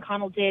what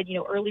McConnell did,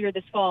 earlier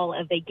this fall.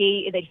 That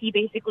he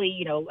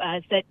basically,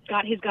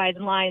 got his guys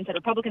in line and said,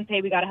 Republicans,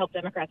 hey, we got to help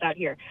Democrats out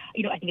here.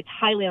 I think it's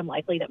highly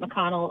unlikely that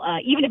McConnell,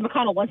 even if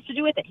McConnell wants to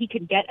do it, that he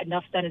can get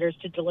enough senators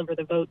to deliver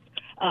the votes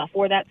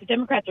for that. So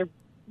Democrats are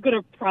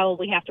going to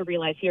probably have to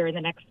realize here in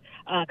the next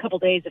couple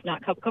days, if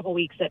not couple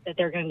weeks, that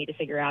they're going to need to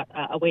figure out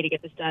a way to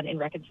get this done in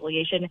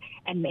reconciliation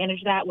and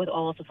manage that with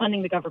also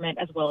funding the government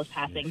as well as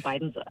passing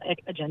Biden's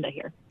agenda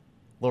here.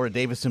 Laura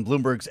Davison,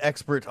 Bloomberg's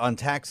expert on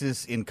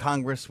taxes in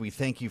Congress. We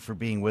thank you for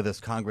being with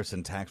us, Congress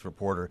and tax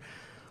reporter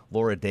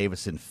Laura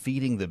Davison,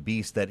 feeding the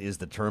beast that is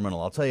the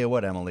terminal. I'll tell you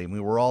what, Emily, we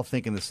were all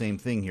thinking the same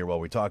thing here while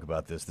we talk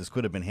about this. This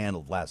could have been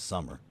handled last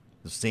summer,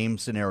 the same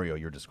scenario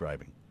you're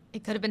describing.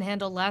 It could have been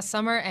handled last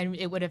summer, and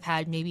it would have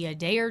had maybe a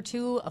day or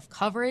two of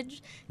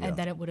coverage, and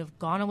then it would have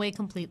gone away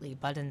completely.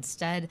 But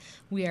instead,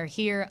 we are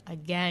here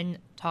again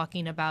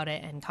talking about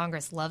it, and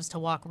Congress loves to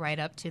walk right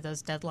up to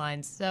those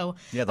deadlines. So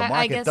yeah, the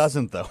market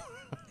doesn't, though.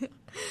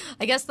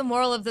 I guess the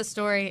moral of the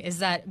story is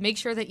that make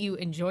sure that you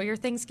enjoy your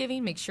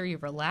Thanksgiving, make sure you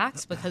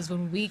relax, because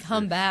when we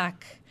come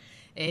back,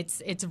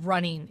 it's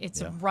running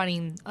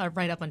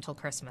right up until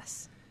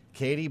Christmas.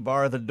 Katie,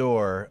 bar the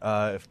door.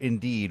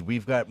 Indeed,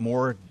 we've got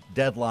more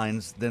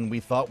deadlines than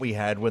we thought we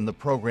had when the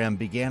program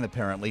began,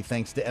 apparently,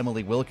 thanks to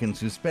Emily Wilkins,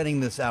 who's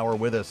spending this hour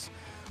with us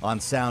on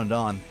Sound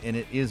On, and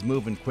it is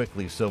moving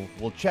quickly. So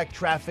we'll check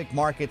traffic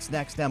markets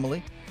next,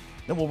 Emily.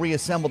 Then we'll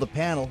reassemble the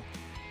panel.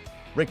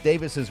 Rick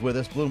Davis is with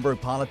us, Bloomberg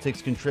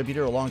Politics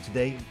contributor. Along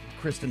today,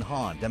 Kristen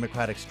Hahn,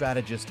 Democratic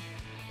strategist,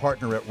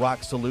 partner at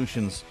Rock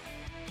Solutions,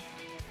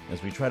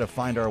 as we try to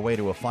find our way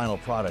to a final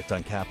product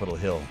on Capitol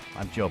Hill.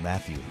 I'm Joe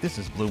Matthew. This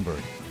is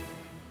Bloomberg.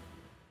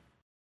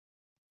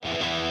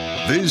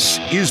 This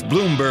is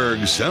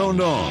Bloomberg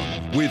Sound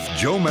On with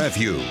Joe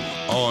Matthew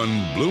on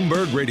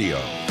Bloomberg Radio.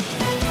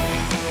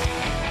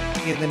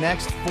 In the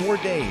next 4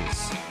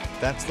 days,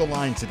 that's the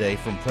line today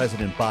from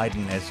President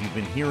Biden, as you've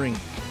been hearing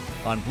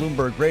on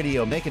Bloomberg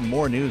Radio, making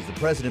more news. The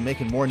president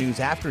making more news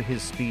after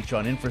his speech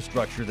on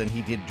infrastructure than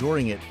he did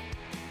during it.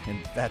 And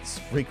that's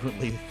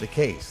frequently the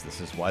case. This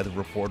is why the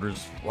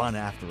reporters run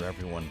after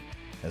everyone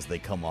as they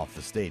come off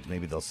the stage.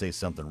 Maybe they'll say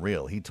something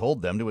real. He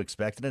told them to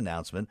expect an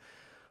announcement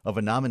of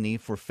a nominee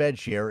for Fed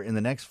Chair in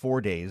the next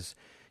 4 days.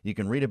 You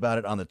can read about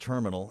it on the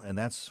terminal, and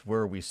that's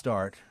where we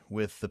start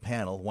with the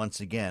panel once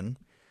again.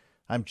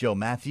 I'm Joe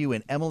Matthew,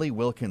 and Emily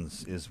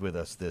Wilkins is with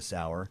us this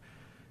hour.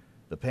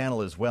 The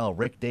panel as well,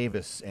 Rick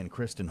Davis and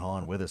Kristen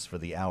Hahn with us for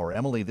the hour.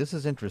 Emily, this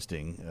is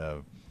interesting.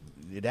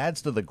 It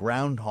adds to the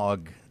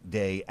Groundhog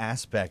Day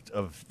aspect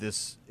of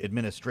this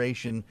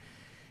administration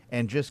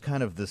and just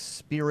kind of the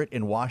spirit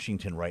in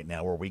Washington right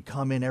now, where we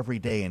come in every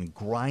day and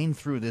grind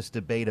through this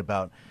debate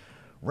about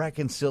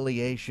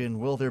reconciliation.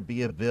 Will there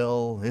be a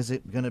bill? Is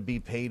it going to be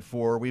paid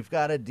for? We've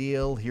got a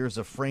deal. Here's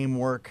a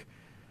framework.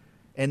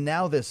 And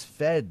now this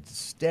Fed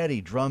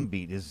steady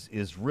drumbeat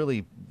is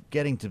really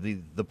getting to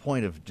be the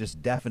point of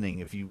just deafening.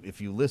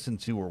 If you listen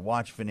to or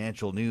watch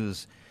financial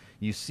news,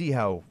 you see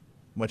how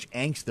much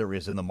angst there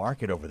is in the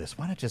market over this.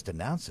 Why not just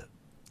announce it?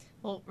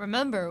 Well,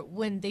 remember,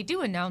 when they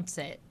do announce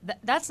it,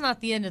 that's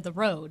not the end of the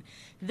road.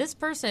 This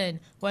person,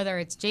 whether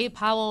it's Jay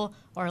Powell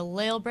or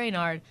Lael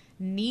Brainard,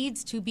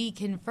 needs to be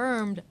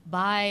confirmed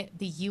by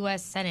the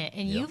U.S. Senate.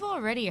 And you've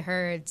already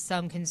heard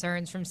some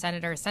concerns from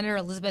Senator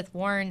Elizabeth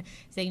Warren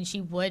saying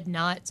she would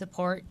not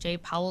support Jay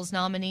Powell's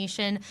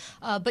nomination.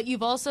 But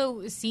you've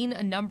also seen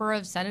a number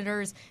of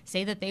senators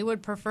say that they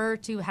would prefer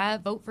to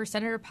vote for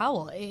Senator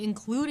Powell,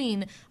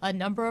 including a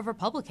number of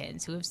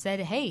Republicans who have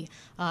said, hey,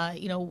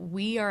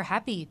 we are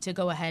happy to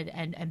go ahead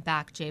and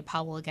back Jay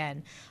Powell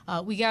again.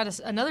 We got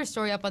another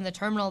story up on the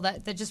terminal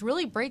that just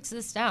really breaks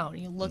this down.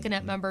 You're looking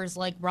at members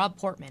like Rob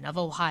Portman of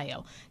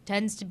Ohio,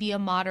 tends to be a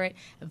moderate,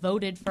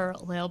 voted for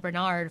Lael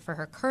Brainard for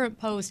her current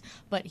post,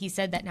 but he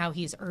said that now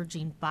he's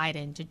urging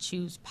Biden to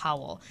choose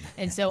Powell.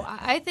 And so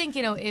I think,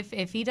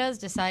 if he does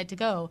decide to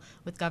go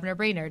with Governor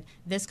Brainard,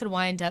 this could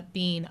wind up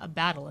being a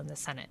battle in the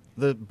Senate.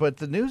 But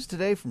the news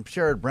today from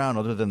Sherrod Brown,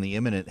 other than the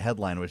imminent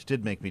headline, which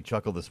did make me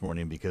chuckle this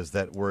morning because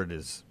that word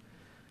is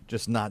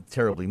just not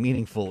terribly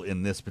meaningful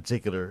in this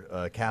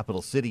particular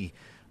capital city,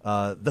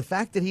 the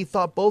fact that he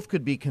thought both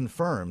could be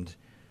confirmed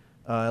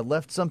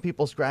left some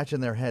people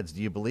scratching their heads.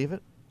 Do you believe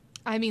it?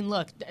 I mean,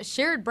 look,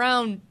 Sherrod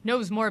Brown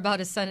knows more about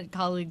his Senate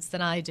colleagues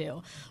than I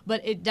do,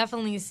 but it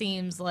definitely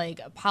seems like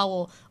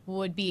Powell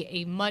would be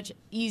a much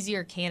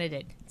easier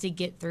candidate to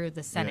get through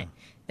the Senate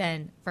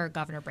than for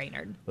Governor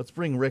Brainard. Let's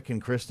bring Rick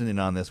and Kristen in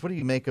on this. What do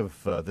you make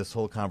of this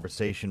whole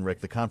conversation, Rick,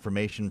 the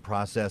confirmation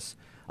process?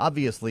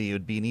 Obviously, it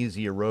would be an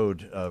easier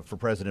road for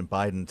President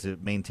Biden to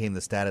maintain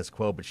the status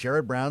quo, but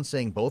Sherrod Brown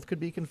saying both could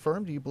be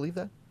confirmed. Do you believe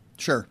that?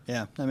 Sure,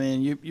 yeah. I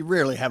mean, you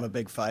rarely have a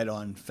big fight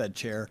on Fed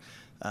chair.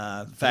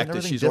 The fact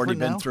that she's already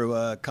been through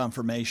a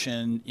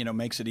confirmation,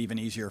 makes it even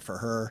easier for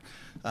her.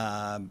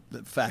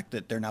 The fact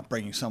that they're not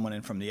bringing someone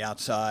in from the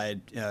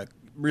outside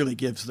really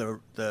gives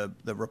the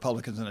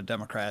Republicans and the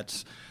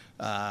Democrats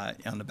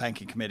on the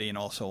banking committee and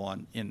also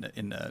in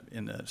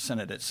the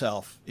Senate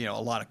itself, a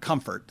lot of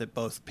comfort that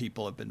both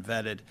people have been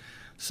vetted.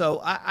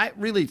 So I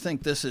really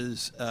think this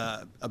is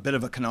a bit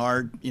of a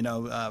canard.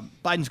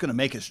 Biden's going to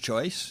make his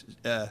choice.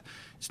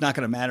 It's not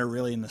going to matter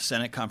really in the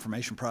Senate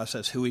confirmation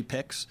process who he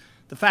picks.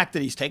 The fact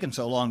that he's taken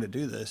so long to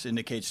do this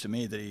indicates to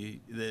me that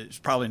it's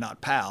probably not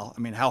Powell. I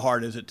mean, how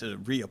hard is it to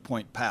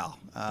reappoint Powell?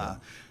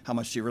 How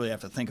much do you really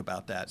have to think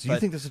about that? So you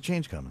think there's a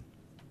change coming?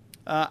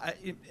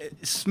 It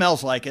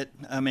smells like it.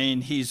 I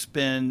mean, he's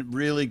been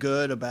really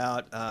good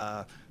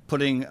about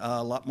putting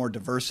a lot more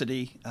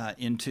diversity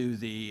into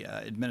the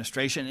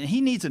administration, and he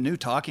needs a new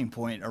talking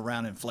point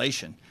around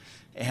inflation.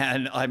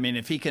 And I mean,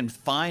 if he can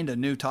find a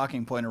new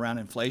talking point around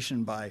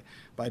inflation by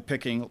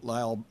picking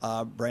Lael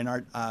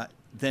Brainard,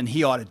 then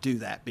he ought to do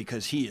that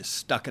because he is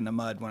stuck in the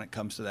mud when it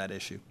comes to that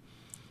issue.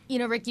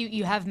 Rick,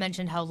 you have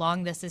mentioned how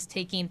long this is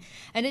taking,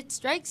 and it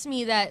strikes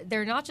me that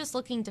they're not just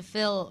looking to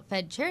fill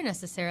Fed chair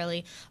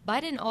necessarily.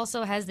 Biden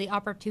also has the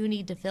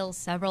opportunity to fill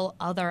several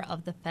other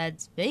of the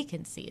Fed's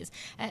vacancies.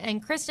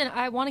 And Kristen,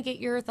 I want to get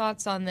your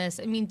thoughts on this.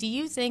 I mean, do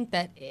you think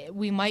that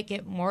we might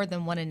get more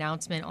than one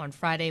announcement on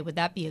Friday? Would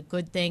that be a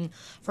good thing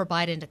for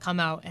Biden to come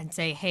out and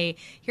say, hey,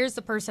 here's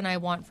the person I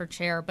want for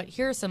chair, but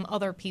here's some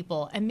other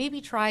people, and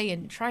maybe try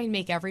and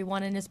make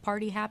everyone in his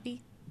party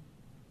happy?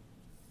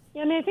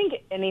 Yeah, I mean, I think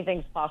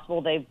anything's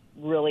possible. They've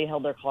really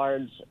held their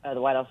cards.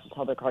 The White House has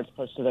held their cards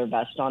close to their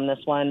vest on this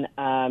one.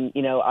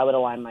 I would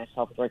align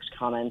myself with Rick's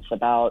comments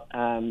about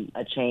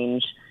a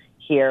change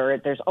here.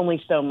 There's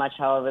only so much,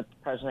 however, the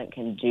president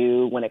can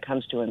do when it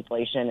comes to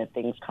inflation. If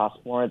things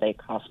cost more, they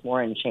cost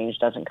more, and change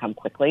doesn't come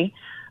quickly.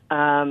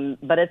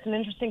 But it's an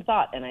interesting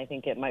thought, and I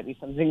think it might be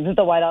something that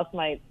the White House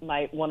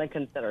might want to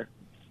consider.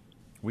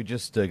 We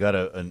just got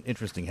an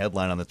interesting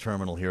headline on the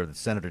terminal here that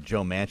Senator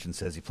Joe Manchin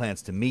says he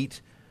plans to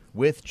meet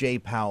with Jay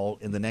Powell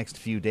in the next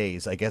few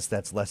days. I guess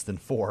that's less than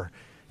 4,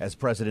 as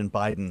President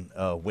Biden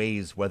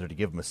weighs whether to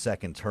give him a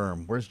second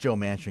term. Where's Joe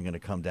Manchin going to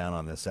come down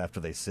on this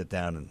after they sit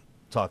down and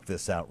talk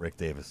this out, Rick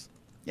Davis?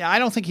 Yeah, I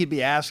don't think he'd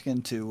be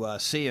asking to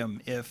see him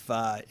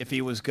if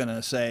he was going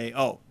to say,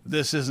 oh,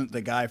 this isn't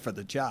the guy for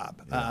the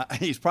job. Yeah.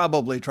 He's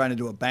probably trying to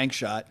do a bank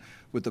shot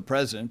with the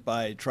president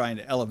by trying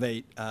to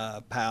elevate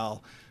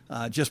Powell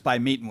just by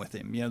meeting with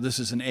him. This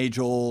is an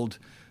age-old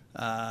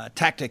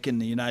tactic in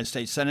the United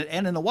States Senate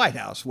and in the White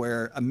House,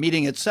 where a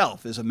meeting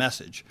itself is a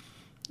message,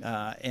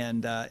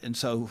 and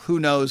so who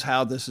knows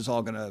how this is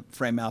all going to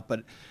frame out.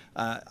 But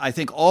I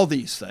think all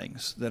these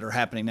things that are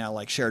happening now,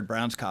 like Sherrod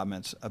Brown's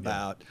comments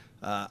about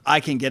I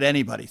can get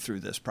anybody through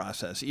this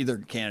process, either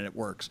candidate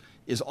works,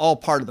 is all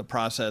part of the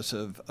process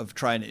of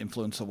trying to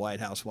influence the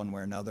White House one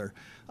way or another.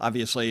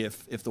 Obviously,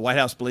 if the White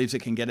House believes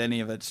it can get any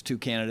of its 2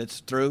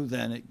 candidates through,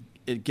 then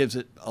it gives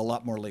it a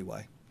lot more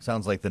leeway.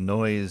 Sounds like the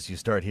noise you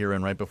start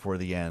hearing right before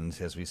the end.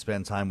 As we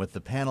spend time with the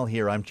panel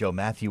here, I'm Joe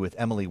Matthew with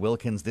Emily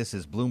Wilkins. This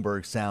is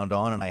Bloomberg Sound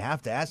On, and I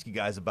have to ask you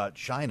guys about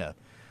China.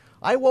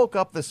 I woke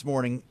up this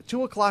morning,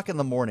 2 o'clock in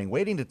the morning,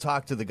 waiting to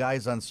talk to the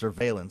guys on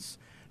surveillance,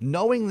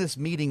 knowing this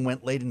meeting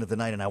went late into the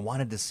night, and I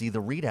wanted to see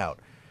the readout.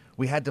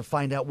 We had to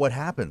find out what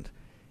happened.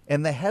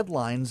 And the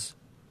headlines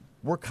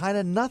were kind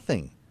of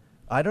nothing.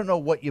 I don't know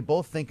what you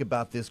both think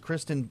about this.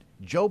 Kristen,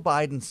 Joe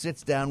Biden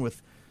sits down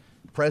with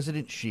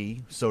President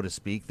Xi, so to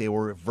speak. They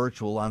were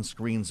virtual on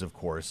screens, of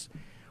course.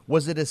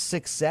 Was it a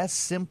success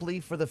simply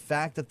for the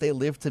fact that they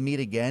lived to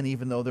meet again,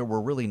 even though there were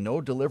really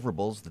no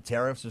deliverables? The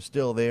tariffs are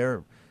still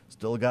there,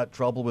 still got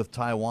trouble with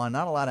Taiwan.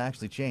 Not a lot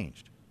actually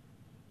changed.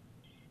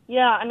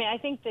 Yeah, I mean, I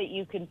think that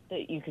you could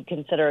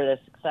consider it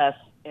a success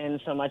in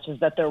so much as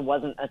that there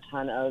wasn't a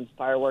ton of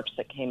fireworks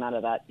that came out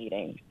of that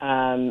meeting.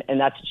 And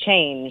that's a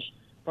change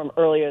from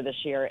earlier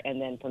this year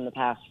and then from the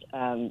past,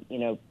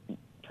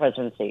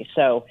 presidency.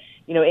 So,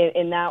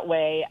 in that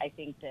way, I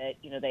think that,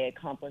 they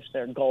accomplished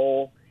their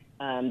goal.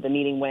 The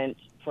meeting went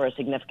for a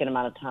significant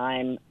amount of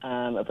time,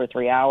 over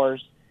 3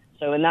 hours.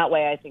 So in that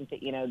way, I think that,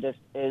 this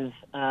is,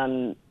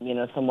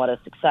 somewhat a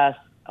success.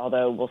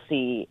 Although we'll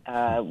see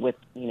with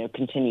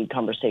continued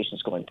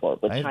conversations going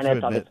forward. With China,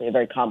 it's obviously a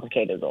very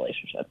complicated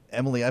relationship.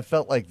 Emily, I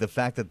felt like the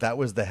fact that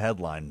was the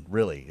headline,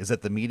 really, is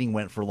that the meeting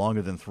went for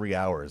longer than 3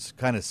 hours,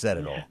 kind of said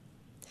it all.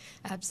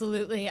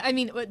 Absolutely. I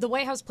mean, the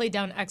White House played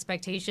down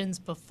expectations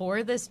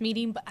before this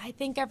meeting, but I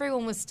think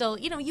everyone was still,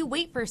 you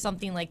wait for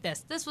something like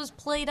this. This was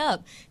played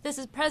up. This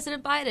is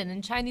President Biden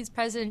and Chinese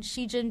President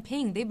Xi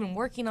Jinping. They've been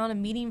working on a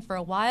meeting for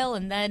a while,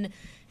 and then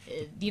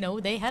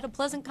they had a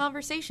pleasant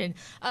conversation.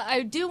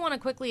 I do want to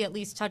quickly at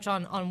least touch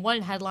on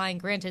one headline.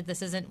 Granted,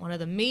 this isn't one of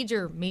the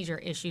major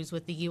issues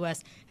with the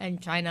U.S.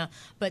 and China,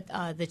 but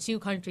the two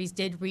countries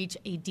did reach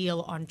a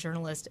deal on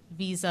journalist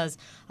visas.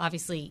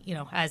 Obviously,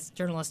 as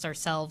journalists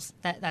ourselves,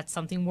 that's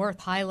something worth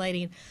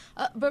highlighting.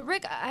 But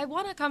Rick, I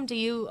want to come to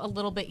you a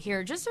little bit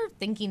here, just sort of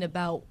thinking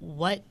about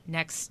what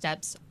next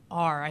steps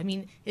are. I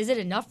mean, is it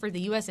enough for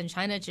the U.S. and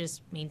China to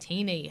just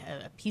maintain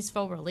a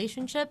peaceful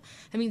relationship?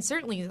 I mean,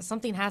 certainly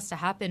something has to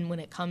happen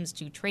when it comes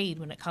to trade,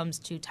 when it comes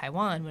to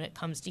Taiwan, when it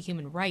comes to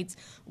human rights.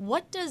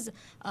 What does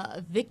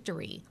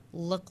victory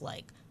look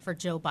like for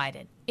Joe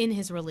Biden in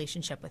his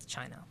relationship with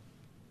China?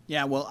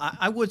 Yeah, well,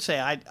 I would say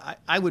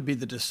I would be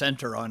the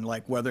dissenter on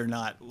whether or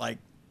not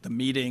the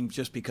meeting,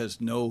 just because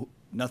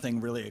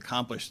nothing really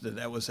accomplished,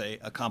 that was a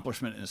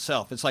accomplishment in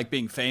itself. It's like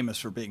being famous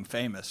for being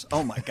famous.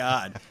 Oh my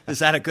God, is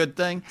that a good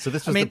thing? So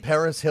this was the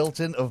Paris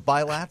Hilton of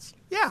bilats?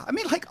 Yeah, I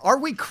mean, are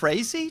we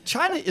crazy?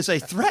 China is a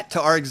threat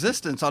to our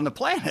existence on the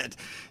planet.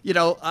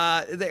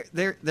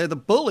 They're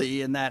the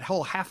bully in that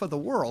whole half of the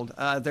world.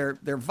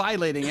 They're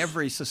violating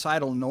every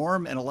societal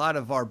norm, and a lot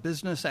of our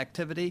business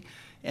activity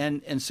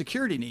and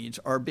security needs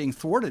are being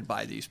thwarted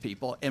by these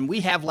people. And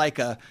we have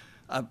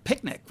a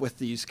picnic with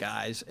these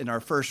guys in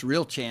our first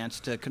real chance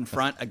to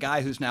confront a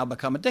guy who's now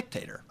become a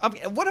dictator. I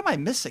mean, what am I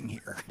missing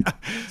here?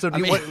 So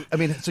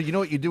you know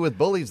what you do with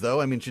bullies,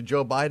 though? I mean, should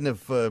Joe Biden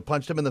have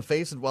punched him in the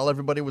face while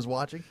everybody was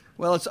watching?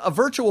 Well, it's a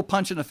virtual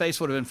punch in the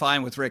face would have been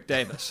fine with Rick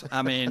Davis.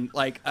 I mean,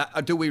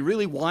 do we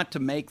really want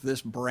to make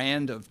this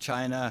brand of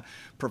China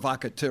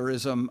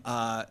provocateurism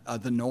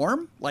the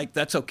norm?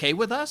 That's okay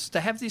with us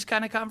to have these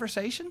kind of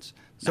conversations?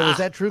 So is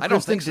that true, Kristen? I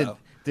don't think so.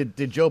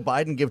 Did Joe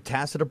Biden give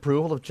tacit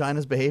approval of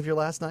China's behavior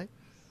last night?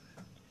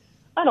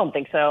 I don't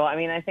think so. I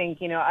mean, I think,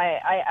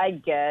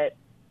 I get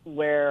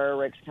where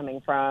Rick's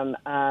coming from,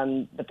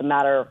 but the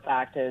matter of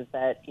fact is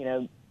that,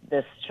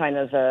 this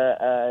China's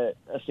a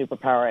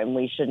superpower and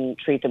we shouldn't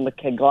treat them with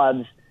kid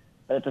gloves.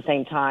 But at the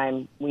same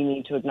time, we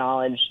need to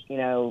acknowledge,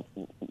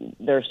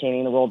 their standing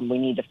in the world, and we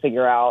need to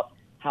figure out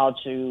how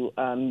to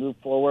move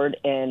forward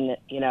in,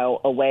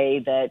 a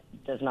way that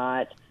does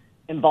not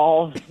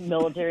involve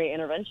military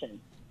intervention.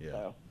 Yeah.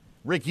 So.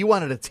 Rick, you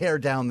wanted to tear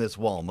down this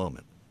wall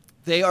moment.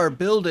 They are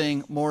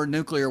building more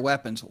nuclear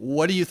weapons.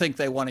 What do you think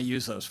they want to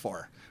use those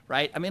for?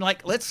 Right? I mean,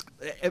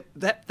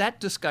 that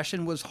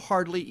discussion was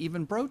hardly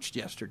even broached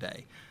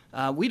yesterday.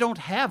 We don't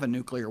have a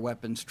nuclear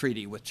weapons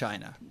treaty with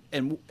China,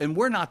 and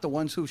we're not the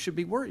ones who should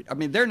be worried. I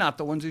mean, they're not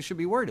the ones who should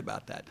be worried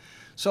about that.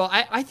 So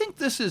I think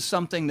this is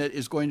something that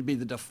is going to be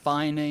the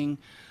defining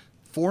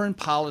foreign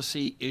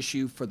policy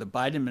issue for the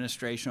Biden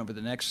administration over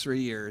the next 3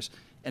 years,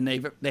 and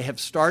they have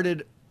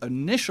started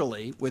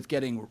initially with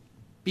getting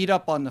beat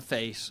up on the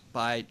face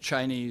by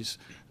Chinese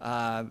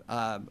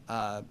foreign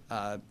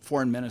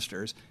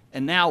ministers,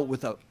 and now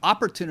with an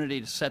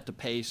opportunity to set the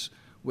pace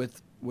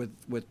with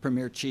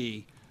Premier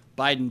Xi,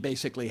 Biden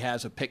basically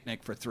has a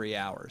picnic for 3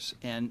 hours.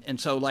 And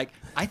so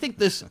I think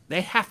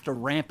they have to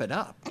ramp it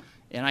up,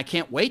 and I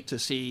can't wait to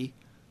see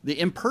the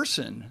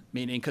in-person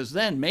meeting, because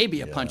then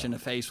maybe a punch in the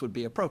face would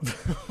be appropriate.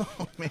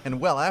 Oh, man.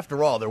 Well,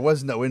 after all, there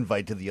was no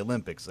invite to the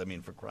Olympics. I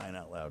mean, for crying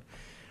out loud.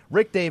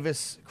 Rick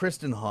Davis,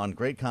 Kristen Hahn,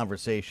 great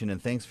conversation, and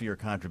thanks for your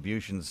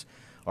contributions.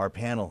 Our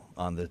panel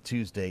on the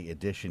Tuesday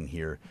edition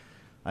here.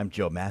 I'm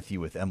Joe Matthew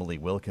with Emily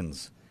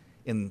Wilkins.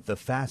 In the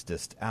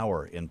fastest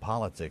hour in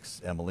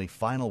politics, Emily,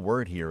 final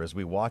word here as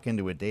we walk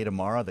into a day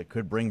tomorrow that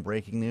could bring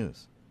breaking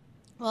news.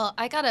 Well,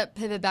 I got to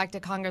pivot back to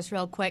Congress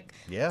real quick.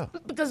 Yeah.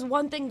 Because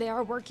one thing they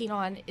are working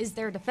on is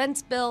their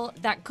defense bill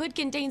that could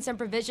contain some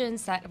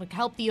provisions that would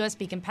help the U.S.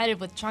 be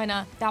competitive with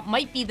China. That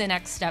might be the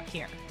next step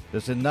here.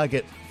 There's a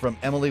nugget from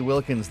Emily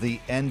Wilkins, the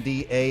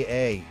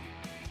NDAA.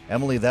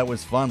 Emily, that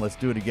was fun. Let's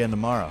do it again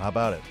tomorrow. How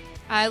about it?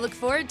 I look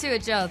forward to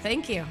it, Joe.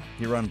 Thank you.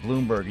 You're on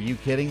Bloomberg. Are you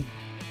kidding?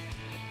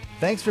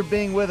 Thanks for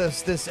being with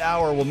us this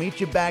hour. We'll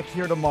meet you back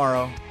here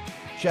tomorrow.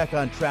 Check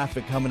on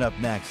traffic coming up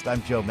next.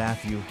 I'm Joe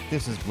Matthew.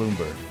 This is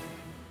Bloomberg.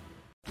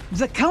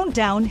 The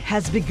countdown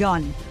has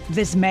begun.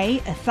 This May,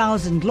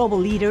 1,000 global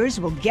leaders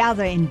will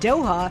gather in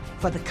Doha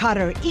for the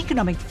Qatar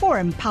Economic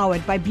Forum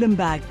powered by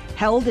Bloomberg,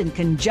 held in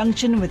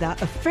conjunction with our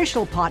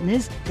official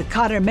partners, the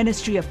Qatar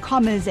Ministry of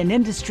Commerce and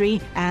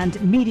Industry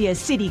and Media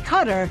City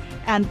Qatar,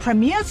 and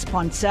premier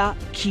sponsor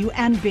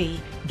QNB.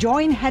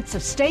 Join heads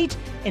of state,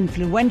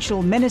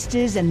 influential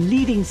ministers, and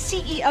leading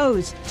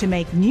CEOs to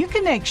make new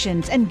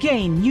connections and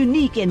gain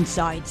unique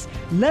insights.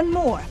 Learn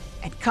more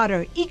at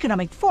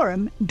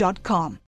QatarEconomicForum.com.